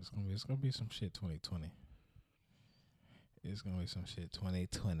 Yeah, it's gonna be some shit. 2020. It's gonna be some shit.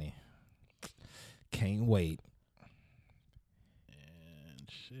 2020. Can't wait. And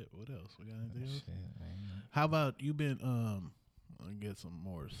shit, what else? We got anything else? Shit, man. How about you been I'll get some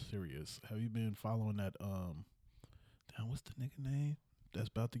more serious. Have you been following that damn, what's the nigga name that's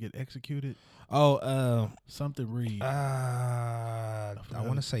about to get executed? Oh, Something Reed. I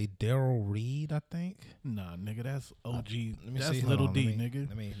want to say Daryl Reed. I think. Nah, nigga, that's OG. Let me That's see. Hold Little on, D, let me, nigga.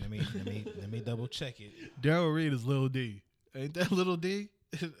 Let me double check it. Daryl Reed is Lil D. Ain't that Little D?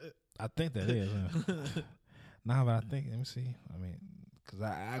 I think that is. Nah, but I think. Let me see. I mean,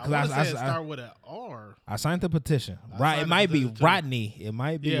 I wanna say it start with an R. I signed the petition. I Right, signed it the might be petition too. Rodney. It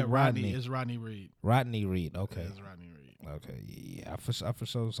might be Yeah, Rodney. It's Rodney Reed. Rodney Reed. Okay. It's Rodney Reed. Okay. Yeah, I for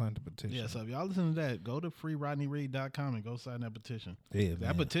sure signed the petition. Yeah, so if y'all listen to that, go to freerodneyreed.com and go sign that petition. Yeah,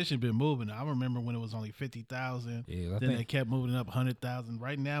 That petition been moving. I remember when it was only 50,000. Yeah, I Then think. they kept moving up 100,000.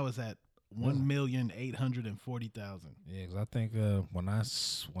 Right now it's at 1,840,000. Yeah, because I think when I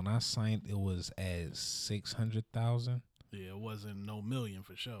signed, it was at 600,000. Yeah, it wasn't no million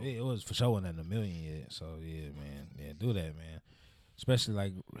for sure. Yeah, it was for sure wasn't a million yet. So yeah, man, yeah, do that, man. Especially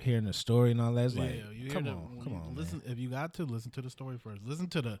like hearing the story and all that. It's like, you hear come the- on, when come you on, listen. man. If you got to listen to the story first,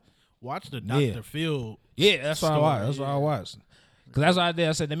 watch the Yeah. Dr. Phil. Yeah, that's what I story, watched. That's what I yeah. watched. Cause that's what I did.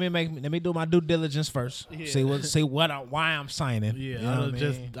 I said, let me do my due diligence first. Yeah. See why I'm signing. Yeah, You know what I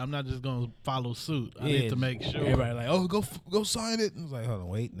mean? I'm not just gonna follow suit. I Yeah. need to make sure. Everybody like, oh, go sign it. And I was like, hold on,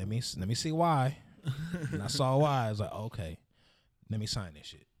 wait, let me see why. And I saw why. I was like, okay, let me sign this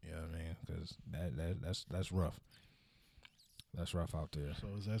shit. You know what I mean? Because that's rough. That's rough out there. So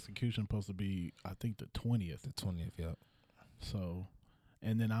his execution supposed to be, I think, the 20th. The 20th, yep. So,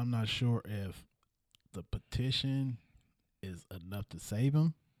 and then I'm not sure if the petition is enough to save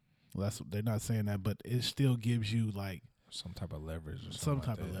him. Well, they're not saying that, but it still gives you like Some type of leverage. Or some something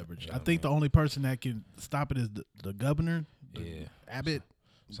type like of that. leverage. You I know think what the only person that can stop it is the governor, Yeah. Abbott.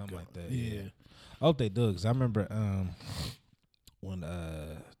 Something like that. Yeah. Yeah. I hope they do, because I remember when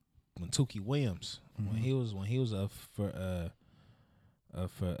Tukey Williams, when he was up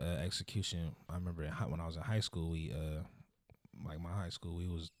for execution. I remember when I was in high school, we like my high school, we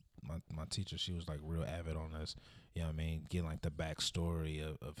was my teacher, she was like real avid on us. You know what I mean? Getting like the backstory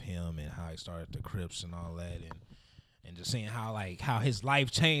of him and how he started the Crips and all that, and just seeing how his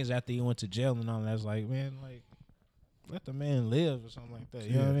life changed after he went to jail and all that. It's like, man, like, let the man live or something like that.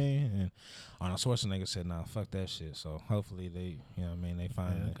 You know what I mean? And Arnold Schwarzenegger said, nah, fuck that shit. So hopefully they, you know what I mean, they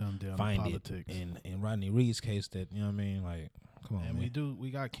find it in Rodney Reed's case that, you know what I mean, like, come on, And man.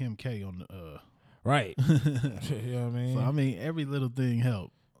 we got Kim K on the Right. You know what I mean? So I mean every little thing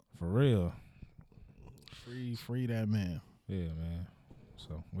helped. For real. Free that man. Yeah, man.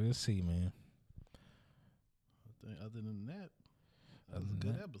 So we'll see, man. Other than that, that was Other a than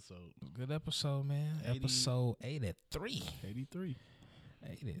good that, episode. Good episode, man. 80 Episode 83. 83.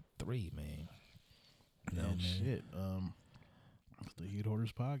 83, man. No, man. shit. The Heat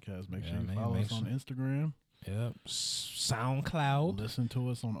Hoarders podcast. Make Yeah, sure you man, follow make us on sure. Instagram. Yep. SoundCloud. Listen to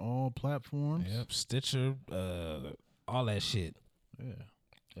us on all platforms. Yep. Stitcher. All that shit. Yeah.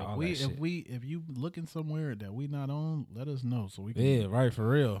 All that shit. If you looking somewhere that we not on, let us know so we can. Yeah, right, for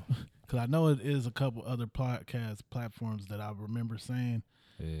real. Because I know it is a couple other podcast platforms that I remember saying.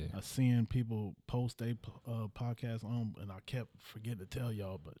 Yeah. I seeing people post a podcast on, and I kept forgetting to tell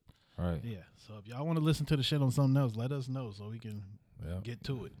y'all. But Right. yeah, so if y'all want to listen to the shit on something else, let us know so we can Yep. get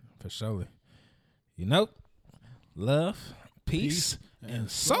to it. For sure. You know, love, peace, and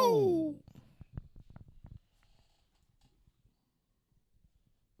soul.